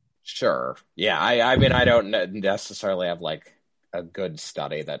 Sure. Yeah. I mean, I don't necessarily have like a good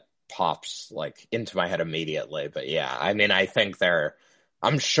study that pops like into my head immediately, but yeah, I mean,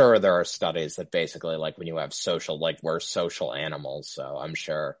 I'm sure there are studies that basically like when you have we're social animals. So I'm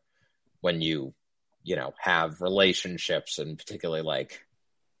sure when you have relationships, and particularly like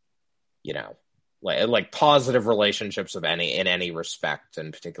positive relationships in any respect,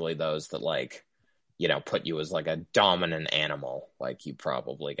 and particularly those that like, put you as like a dominant animal, like you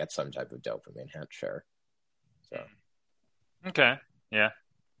probably get some type of dopamine hit. Sure. So. Okay. Yeah.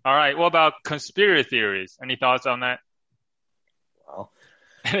 All right. What about conspiracy theories? Any thoughts on that? Well,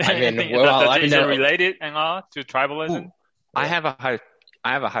 I mean, is it related and all to tribalism? Ooh, I have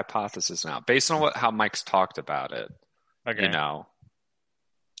a hypothesis now, based on how Mike's talked about it. Okay.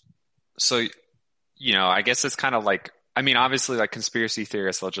 So, I guess it's kind of like, I mean, obviously, like conspiracy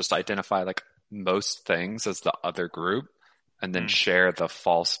theorists, they'll just identify like most things as the other group and then share the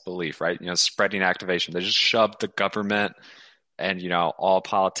false belief, right? Spreading activation. They just shove the government and, all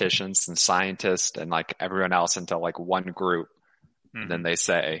politicians and scientists and like everyone else into like one group. And then they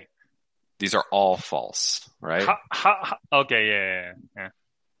say, these are all false, right? Okay, yeah.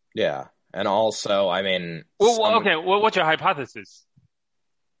 Yeah, and also, I mean... okay, what's your hypothesis?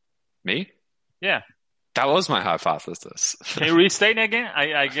 Me? Yeah. That was my hypothesis. Can you restate it again?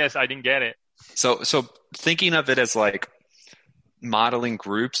 I guess I didn't get it. So thinking of it as like modeling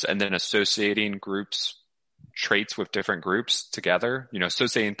groups and then associating groups, traits with different groups together,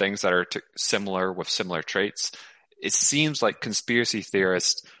 associating things that are similar with similar traits, it seems like conspiracy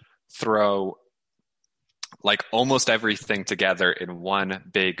theorists throw like almost everything together in one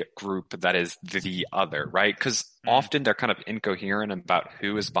big group that is the other, right? Because often they're kind of incoherent about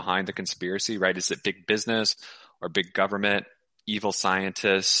who is behind the conspiracy, right? Is it big business or big government, evil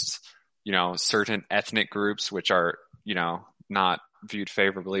scientists, certain ethnic groups, which are, not viewed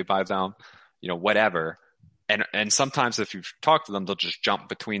favorably by them, whatever. And sometimes if you've talked to them, they'll just jump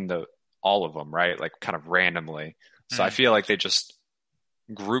between all of them, right? Like kind of randomly. So I feel like they just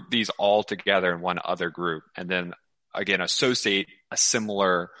group these all together in one other group and then again associate a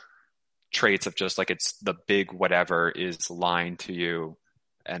similar traits of just like it's the big whatever is lying to you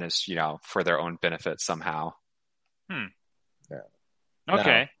and is for their own benefit somehow. Yeah.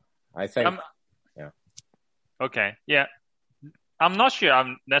 Okay. No, I think okay. Yeah. I'm not sure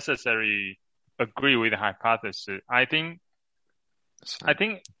I'm necessarily agree with the hypothesis. I think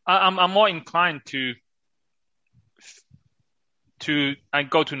I'm more inclined to I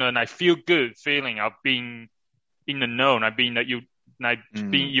go to the feel good feeling of being in the known, being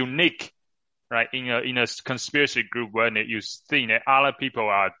unique, right? In a conspiracy group where you think that other people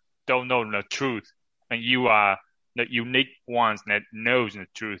are don't know the truth, and you are the unique ones that knows the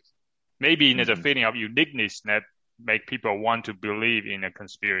truth. Maybe there's a feeling of uniqueness that make people want to believe in the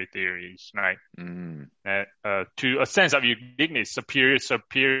conspiracy theories, right? To a sense of uniqueness,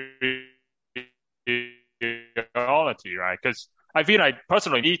 superiority, right? Because I feel like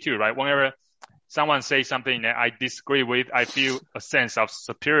personally, me too, right? Whenever someone says something that I disagree with, I feel a sense of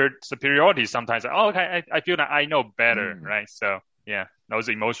superiority sometimes. Oh, okay, I feel that I know better, right? So, yeah, those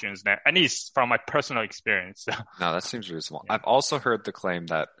emotions, that, at least from my personal experience. No, that seems reasonable. Yeah. I've also heard the claim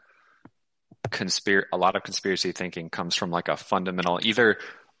that a lot of conspiracy thinking comes from like a fundamental, either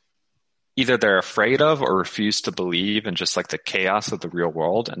they're afraid of or refuse to believe in just like the chaos of the real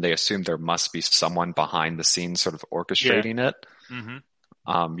world, and they assume there must be someone behind the scenes sort of orchestrating it.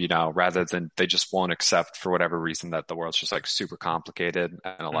 Rather than they just won't accept for whatever reason that the world's just like super complicated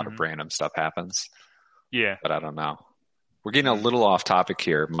and a lot of random stuff happens. Yeah. But I don't know. We're getting a little off topic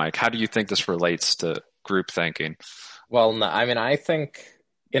here, Mike. How do you think this relates to group thinking? Well, no, I mean, I think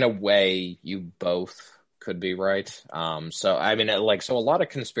in a way you both could be right. So a lot of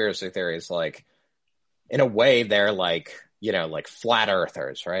conspiracy theories, like in a way they're like, like flat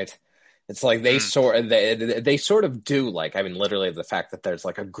earthers, right? It's like they sort of do, like, I mean, literally the fact that there's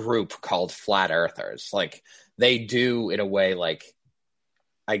like a group called flat earthers, like they do in a way, like,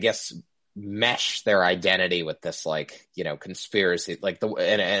 I guess, mesh their identity with this, like, conspiracy, like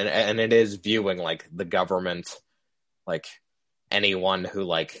and it is viewing like the government, like anyone who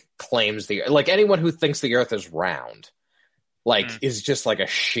like claims anyone who thinks the earth is round, like is just like a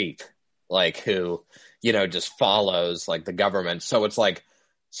sheep, like who, just follows like the government. So it's like,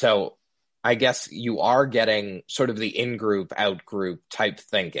 so I guess you are getting sort of the in-group, out-group type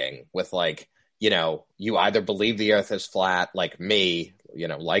thinking with like, you either believe the earth is flat, like me.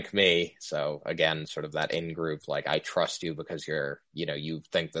 So again, sort of that in-group, like I trust you because you're, you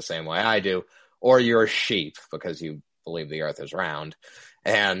think the same way I do, or you're a sheep because you believe the earth is round.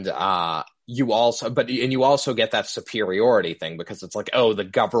 And you also get that superiority thing because it's like, oh, the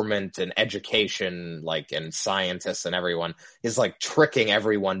government and education, like, and scientists and everyone is like tricking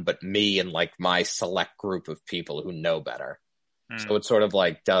everyone but me and like my select group of people who know better. So it sort of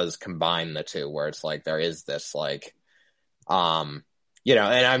like does combine the two, where it's like there is this like, and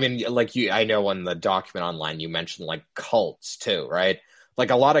I mean, like I know on the document online you mentioned like cults too, right?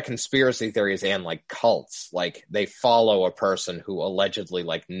 Like a lot of conspiracy theories and like cults, like they follow a person who allegedly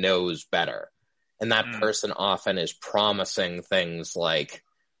like knows better. And that person often is promising things like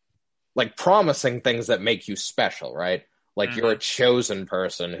promising things that make you special, right? Like you're a chosen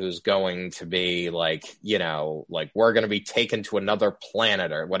person who's going to be like, like we're going to be taken to another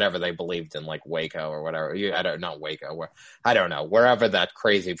planet or whatever they believed in, like Waco or whatever. Not Waco, I don't know, wherever that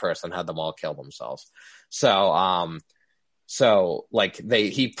crazy person had them all kill themselves. So like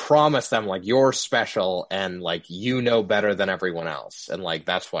he promised them like you're special and like you know better than everyone else. And like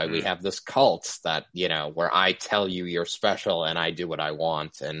that's why we have this cult that, where I tell you you're special and I do what I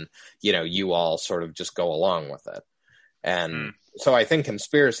want and, you all sort of just go along with it. And so I think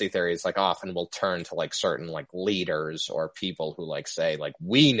conspiracy theories like often will turn to like certain like leaders or people who like say like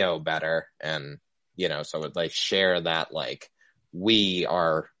we know better and, so they share that like we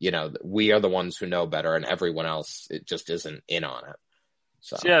are the ones who know better and everyone else, it just isn't in on it.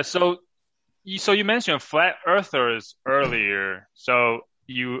 So yeah, so you mentioned flat earthers earlier.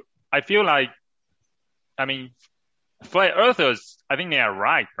 I feel like, I mean, flat earthers, I think they are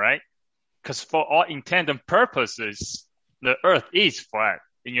right? Because for all intent and purposes, the earth is flat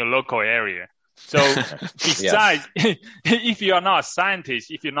in your local area. So besides, if you are not a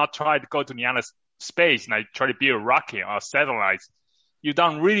scientist, if you're not trying to go to the other space, like try to build a rocket or satellites, you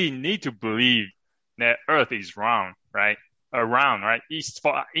don't really need to believe that earth is round, right? Around, right? It's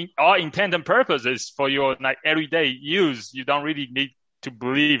for all intent and purposes for your like everyday use. You don't really need to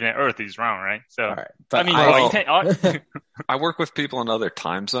believe that earth is round, right? So, right. I mean, I work with people in other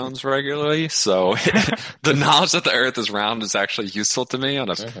time zones regularly, so the knowledge that the earth is round is actually useful to me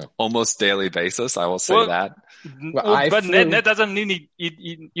on a almost daily basis. I will say that. But that doesn't mean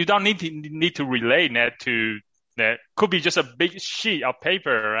you don't need to relay that to that. Could be just a big sheet of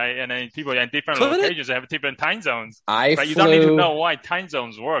paper, right? And then people in different locations have different time zones. You don't need to know why time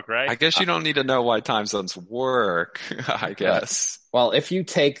zones work, right? I guess you don't need to know why time zones work, I guess. Well, if you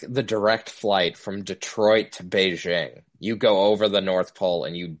take the direct flight from Detroit to Beijing, you go over the North Pole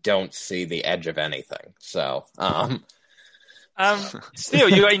and you don't see the edge of anything. So, still,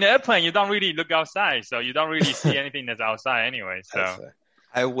 you're in the airplane, you don't really look outside, so you don't really see anything that's outside anyway. So,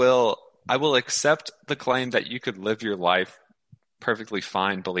 I will accept the claim that you could live your life perfectly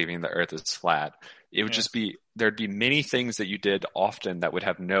fine believing the earth is flat. it would just be, there'd be many things that you did often that would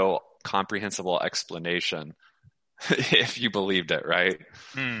have no comprehensible explanation if you believed it, right?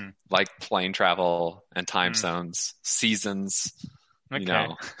 Like plane travel and time zones, seasons, you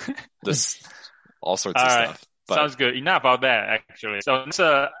know, this, all sorts of stuff. But, sounds good. Enough about that, actually. So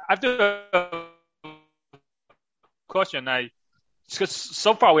after a question, because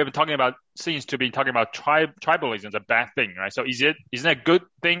so far we've been talking about, seems to be talking about tribalism is a bad thing, right? So isn't it a good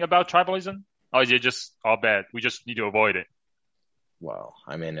thing about tribalism? Or is it just all bad? We just need to avoid it. Well,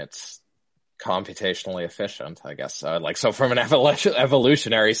 I mean, it's computationally efficient, I guess. So from an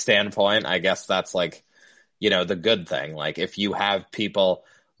evolutionary standpoint, I guess that's like, you know, the good thing. Like if you have people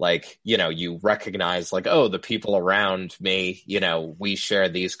like, you know, you recognize like, oh, the people around me, you know, we share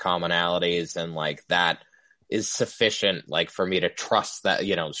these commonalities, and like that is sufficient, like for me to trust that,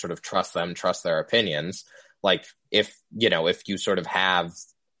 you know, sort of trust them, trust their opinions. Like if you sort of have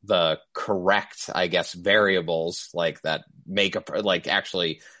the correct, I guess, variables like that make like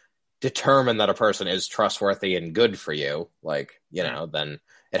actually determine that a person is trustworthy and good for you, like, you know, then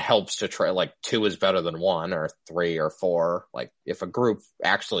it helps to try, like 2 is better than 1 or 3 or 4. Like if a group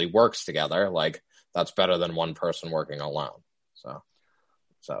actually works together, like that's better than one person working alone.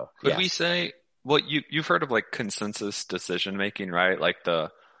 So could we say, well, you've heard of like consensus decision making, right? Like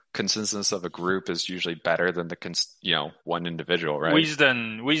the consensus of a group is usually better than the one individual, right?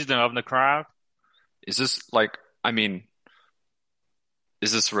 Wisdom of the crowd. Is this like, I mean,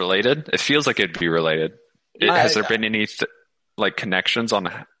 is this related? It feels like it'd be related. Has there been any like connections on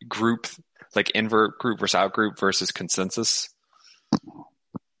group, like invert group versus out group versus consensus?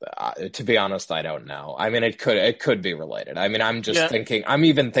 To be honest, I don't know. I mean, it could be related. I mean, I'm just thinking, I'm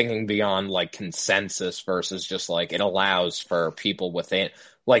even thinking beyond like consensus versus just like it allows for people within,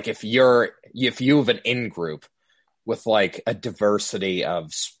 like if you have an in-group with like a diversity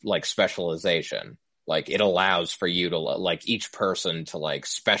of like specialization, like it allows for you to like each person to like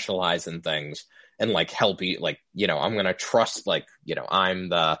specialize in things and like help you, like, you know, I'm going to trust, like, you know, I'm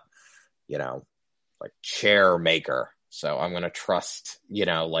the, you know, like chair maker. So I'm going to trust, you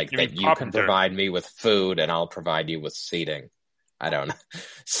know, like that you can provide me with food and I'll provide you with seating. I don't know.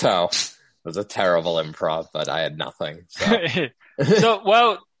 So it was a terrible improv, but I had nothing. So,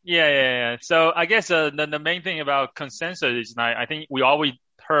 well, yeah. So I guess the main thing about consensus is I think we always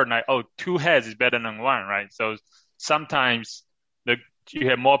heard like, oh, 2 heads is better than 1, right? So sometimes you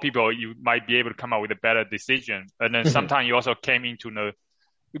have more people, you might be able to come up with a better decision. And then sometimes you also came into the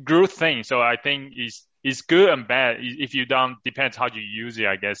group thing. So I think it's good and bad. If you don't, depends how you use it,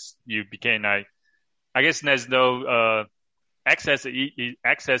 I guess. You became like, I guess there's no excess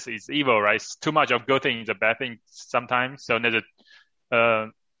is evil, right? Too much of good thing is a bad thing sometimes. So there's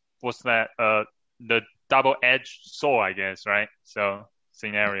what's that? The double-edged sword, I guess, right? So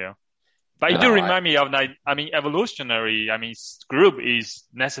scenario. But it do remind me of like, I mean, evolutionary. I mean, group is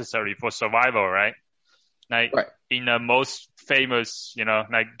necessary for survival, right? Like in the most famous, you know,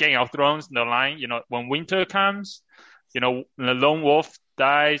 like Game of Thrones, the line, you know, when winter comes, you know, the lone wolf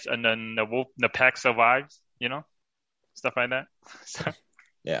dies and then the pack survives, you know, stuff like that.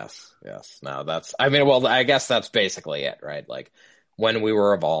 Yes. No, I mean, well, I guess that's basically it, right? Like when we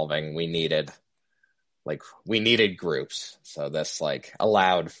were evolving, we needed groups. So this like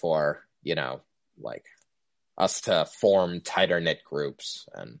allowed for, you know, like us to form tighter knit groups,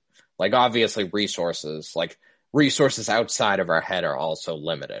 and like obviously resources outside of our head are also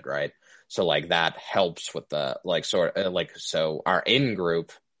limited, right? So like that helps with the like sort of like, so our in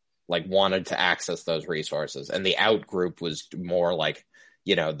group like wanted to access those resources, and the out group was more like,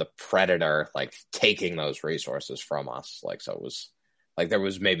 you know, the predator like taking those resources from us. Like, so it was like there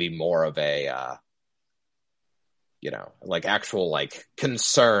was maybe more of a you know, like actual like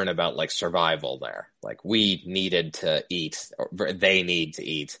concern about like survival there. Like we needed to eat, or they need to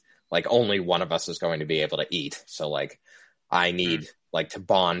eat. Like only one of us is going to be able to eat. So like I need like to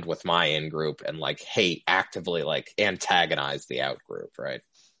bond with my in group and like actively like antagonize the out group, right?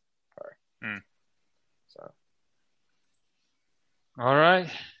 So. All right.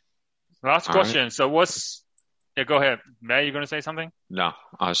 Last question. So yeah, go ahead. Matt, you going to say something? No,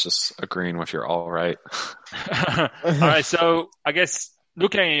 I was just agreeing with your all right. All right. So I guess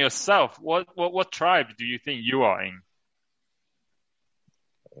looking at yourself, what tribe do you think you are in?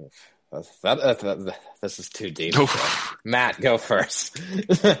 This is too deep. Matt, go first.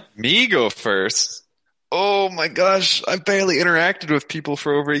 Me go first? Oh my gosh, I barely interacted with people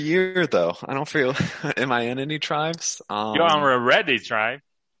for over a year though. I don't feel, am I in any tribes? You're on a Reddit tribe.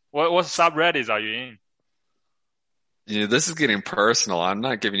 What subreddits are you in? Yeah, this is getting personal. I'm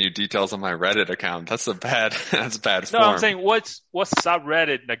not giving you details on my Reddit account. That's bad No, form. I'm saying what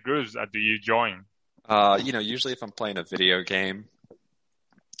subreddit, the groups do you join? Usually if I'm playing a video game,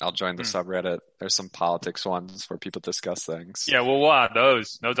 I'll join the subreddit. There's some politics ones where people discuss things. Yeah, well, what are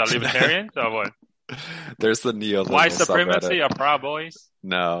those? Those are libertarians or what? There's the neoliberal White supremacy subreddit. or Proud Boys?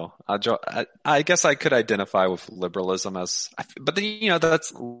 No, I guess I could identify with liberalism but then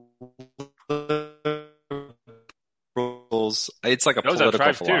that's liberals. It's like a those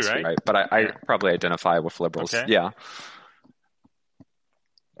political philosophy, too, right? But I probably identify with liberals. Okay. Yeah.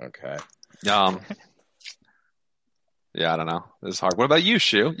 Okay. Yeah, I don't know. This is hard. What about you,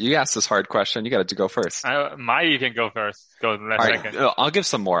 Shu? You asked this hard question. You got to go first. You can go first. Go last second. I'll give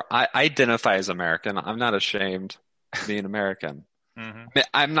some more. I identify as American. I'm not ashamed of being American. Mm-hmm.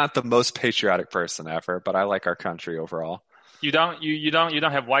 I'm not the most patriotic person ever, but I like our country overall. You don't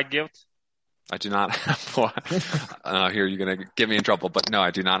have white guilt? I do not have white. Here, you're gonna get me in trouble, but no,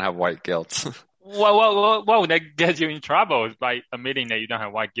 I do not have white guilt. What would that get you in trouble by admitting that you don't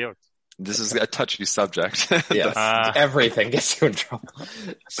have white guilt? This is a touchy subject. Yes, everything gets you in trouble.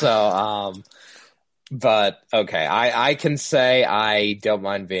 So, but okay, I can say I don't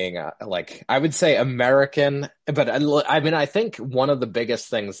mind being I would say American, but I mean, I think one of the biggest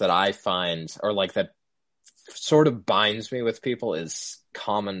things that I find, or that sort of binds me with people, is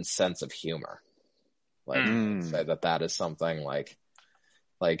common sense of humor. Say that is something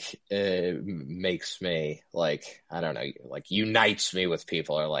it makes me I don't know, unites me with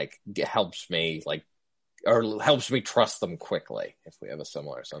people, or helps me helps me trust them quickly if we have a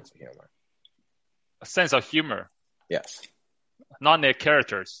similar sense of humor. A sense of humor? Yes. Not their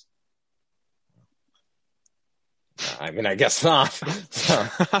characters. I mean, I guess not.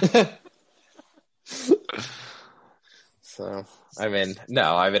 So, I mean,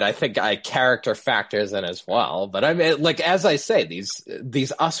 no, I mean, I think character factors in as well, but I mean, as I say,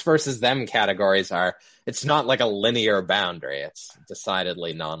 these us versus them categories it's not like a linear boundary. It's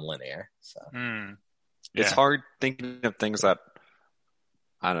decidedly non-linear. So It's hard thinking of things that,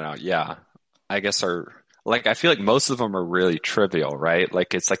 I don't know. Yeah. I guess I feel like most of them are really trivial, right?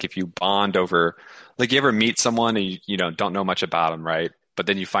 It's if you bond over, you ever meet someone and you don't know much about them, right? But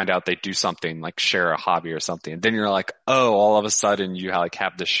then you find out they do something, share a hobby or something. And then you're all of a sudden you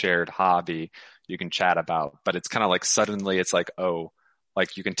have this shared hobby you can chat about. But it's kind of suddenly it's you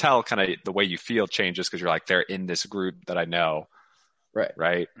can tell kind of the way you feel changes because you're they're in this group that I know. Right.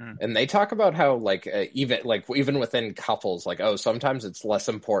 Right. And they talk about how even within couples, sometimes it's less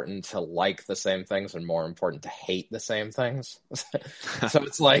important to like the same things and more important to hate the same things. So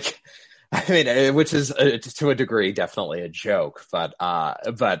it's I mean, which is to a degree definitely a joke, but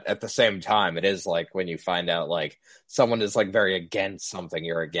at the same time, it is when you find out someone is very against something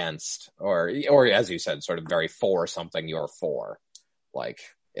you're against, or as you said, sort of very for something you're for.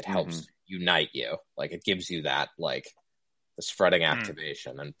 It helps unite you. It gives you that the spreading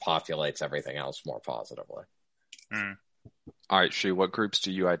activation and populates everything else more positively. All right, Shu, what groups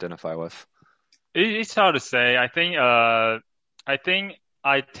do you identify with? It's hard to say. I think I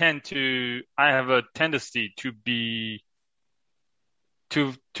have a tendency to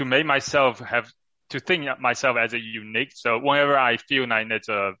make myself think of myself as a unique. So whenever I feel there's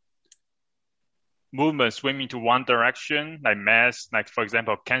a movement swimming to one direction, mass, for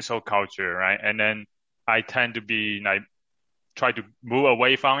example, cancel culture, right? And then I tend to be try to move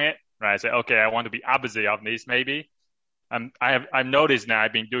away from it, right? I say, okay, I want to be opposite of this maybe. I've noticed now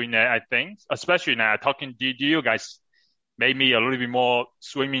I've been doing that, I think, especially now talking to you guys, made me a little bit more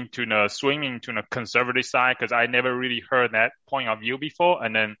swinging to the conservative side, because I never really heard that point of view before.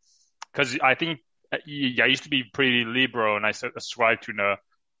 And then, because I think I used to be pretty liberal, and I subscribe to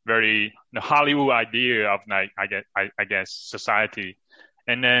the Hollywood idea of I guess society.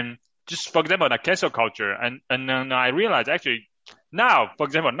 And then just for example, the cancel culture, and then I realized actually now, for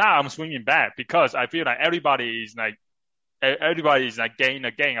example, now I'm swinging back because I feel everybody is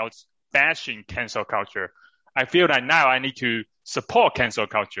getting out bashing cancel culture. I feel now I need to support cancel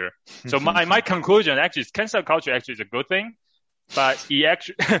culture. So my conclusion actually is cancel culture actually is a good thing, but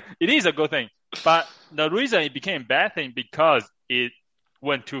it is a good thing. But the reason it became a bad thing because it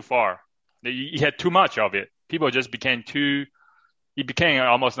went too far. You had too much of it. People just it became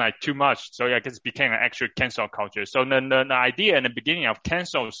almost too much. So I guess it became an actual cancel culture. So the idea in the beginning of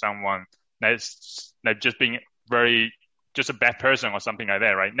cancel someone that's just being just a bad person or something like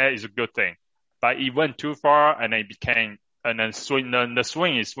that, right? That is a good thing. But it went too far, and the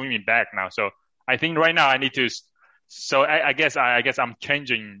swing is swinging back now. So I think right now I need to. So I guess I'm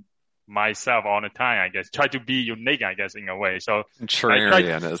changing myself all the time. I guess try to be unique. I guess in a way. So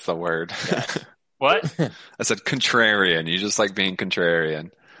contrarian is the word. Yeah. What? I said contrarian. You just like being contrarian.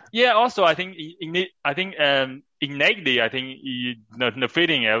 Yeah. Also, I think innately, I think the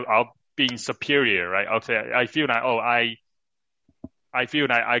feeling of being superior, right? Okay, I feel like, I feel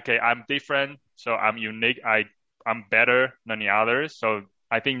like, okay, I'm different, so I'm unique. I'm better than the others. So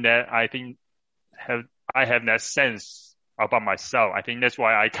I have that sense about myself. I think that's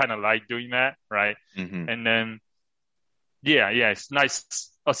why I kind of like doing that, right? Mm-hmm. And then, it's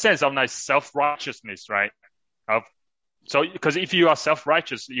nice, a sense of nice self-righteousness, right? Because if you are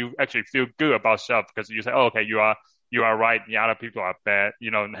self-righteous, you actually feel good about yourself because you say, oh, okay, you are right, the other people are bad,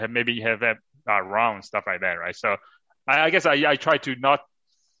 maybe you have that wrong, stuff like that, right? So I guess I try to not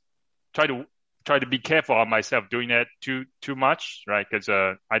try to be careful of myself doing that too much, right? Because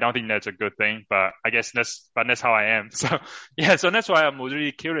I don't think that's a good thing, but I guess that's how I am. So so that's why I'm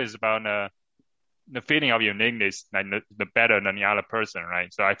really curious about the feeling of uniqueness, like the better than the other person,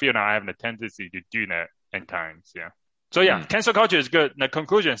 right? So I feel that I have the tendency to do that at times, yeah. So cancel culture is good. The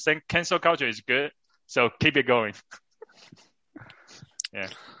conclusion, saying cancel culture is good. So keep it going. Yeah.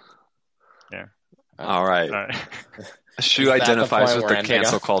 All right. Shu identifies with the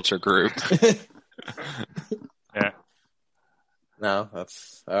cancel culture group. Yeah. No,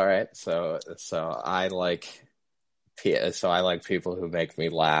 that's all right. So I like people who make me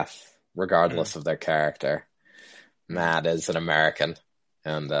laugh regardless of their character. Matt is an American,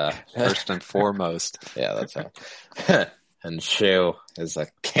 and first and foremost. Yeah, that's right. And Shu is a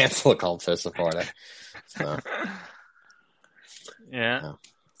cancel culture supporter. So,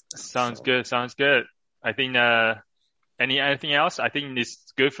 sounds good. I think anything else? I think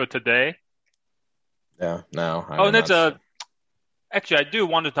it's good for today. Yeah, no. Actually, I do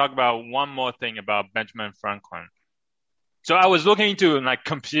want to talk about one more thing about Benjamin Franklin. So I was looking into like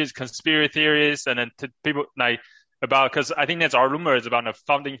conspiracy theories and then people like because I think there's our rumors about the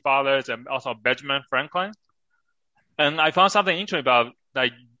founding fathers and also Benjamin Franklin. And I found something interesting about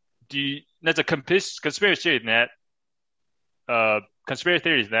like there's a conspiracy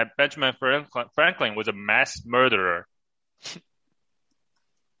theory that Benjamin Franklin was a mass murderer.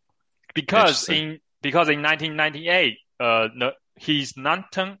 Because in 1998,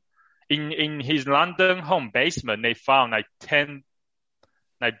 in his London home basement, they found like 10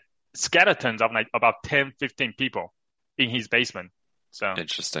 skeletons of like about 10, 15 people in his basement. So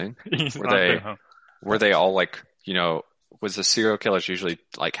interesting. Were they all like, was the serial killers usually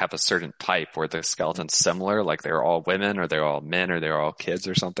like have a certain type? Were the skeletons similar? Like they were all women, or they were all men, or they were all kids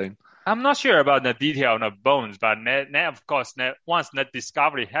or something? I'm not sure about the detail on the bones, but of course, once that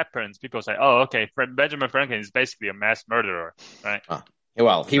discovery happens, people say, oh, okay, Benjamin Franklin is basically a mass murderer, right?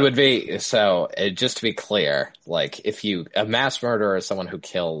 Well, he would be, just to be clear, like a mass murderer is someone who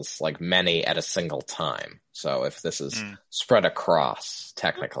kills like many at a single time. So if this is spread across,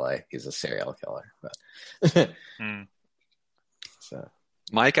 technically, he's a serial killer. But so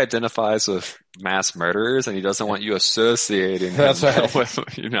Mike identifies with mass murderers, and he doesn't want you associating That's right. with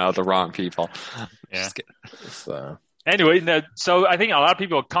the wrong people. Yeah. Anyway, so I think a lot of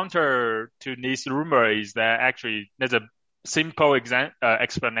people counter to this rumor is that actually there's a simple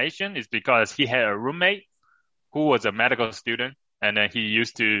explanation is because he had a roommate who was a medical student, and then he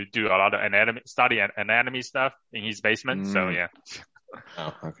used to do a lot of study anatomy stuff in his basement. So yeah.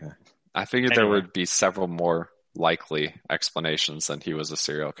 Oh, okay. I figured there would be several more likely explanations than he was a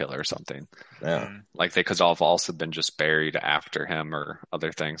serial killer or something. Yeah. Like they could have also been just buried after him or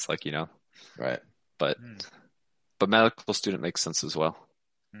other things, like, Right. But medical student makes sense as well.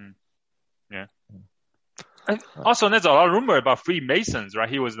 Yeah. Also, there's a lot of rumor about Freemasons, right?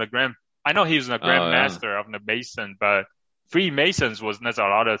 I know he was the Grand Master of the Mason, but Freemasons there's a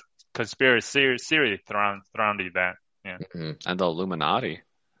lot of conspiracy theory surrounding that. Yeah. Mm-hmm. And the Illuminati.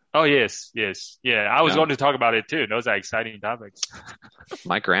 Oh, yes. Yeah, I was going to talk about it too. Those are exciting topics.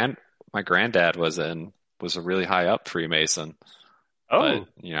 My granddad was a really high up Freemason. Oh. But,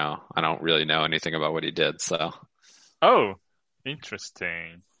 I don't really know anything about what he did, so. Oh,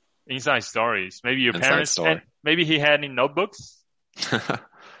 interesting. Inside stories. Maybe your parents, and maybe he had any notebooks?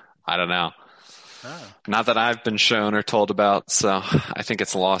 I don't know. Not that I've been shown or told about, so I think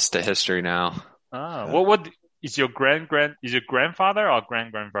it's lost to history now. What is your is your grandfather or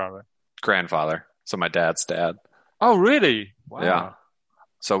grandfather? Grandfather. So my dad's dad. Oh, really? Wow. Yeah.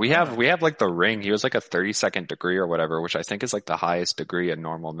 So we have like the ring. He was like a 32nd degree or whatever, which I think is like the highest degree a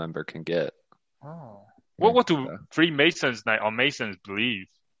normal member can get. Oh. What do Freemasons or Masons believe?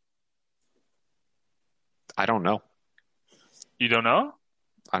 I don't know. You don't know?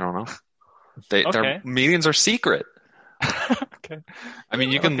 I don't know. Their meetings are secret. Okay. I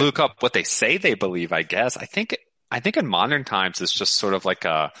mean, you can look up what they say they believe, I guess. I think in modern times it's just sort of like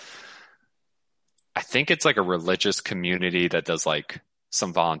I think it's like a religious community that does like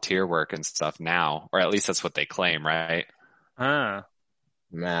some volunteer work and stuff now, or at least that's what they claim, right?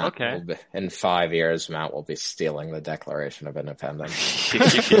 Matt will be, in 5 years, Matt will be stealing the Declaration of Independence.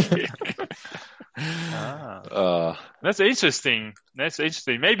 That's interesting.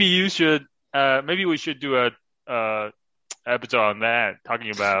 Maybe you should. Maybe we should do a episode on that,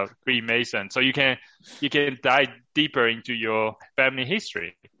 talking about Freemason, so you can dive deeper into your family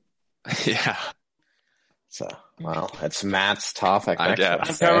history. Yeah. So, well, it's Matt's topic.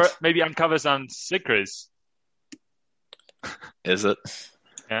 Maybe uncover some secrets. Is it?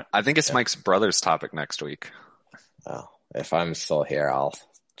 Yeah. I think it's Mike's brother's topic next week. Oh, if I'm still here, I'll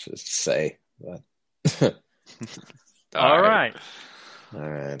just say that. All right. All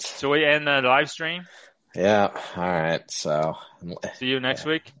right. So we end the live stream? Yeah. All right. So see you next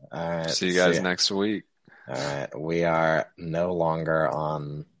week. All right. See you guys next week. All right. We are no longer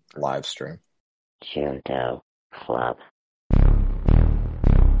on live stream. Junto Club.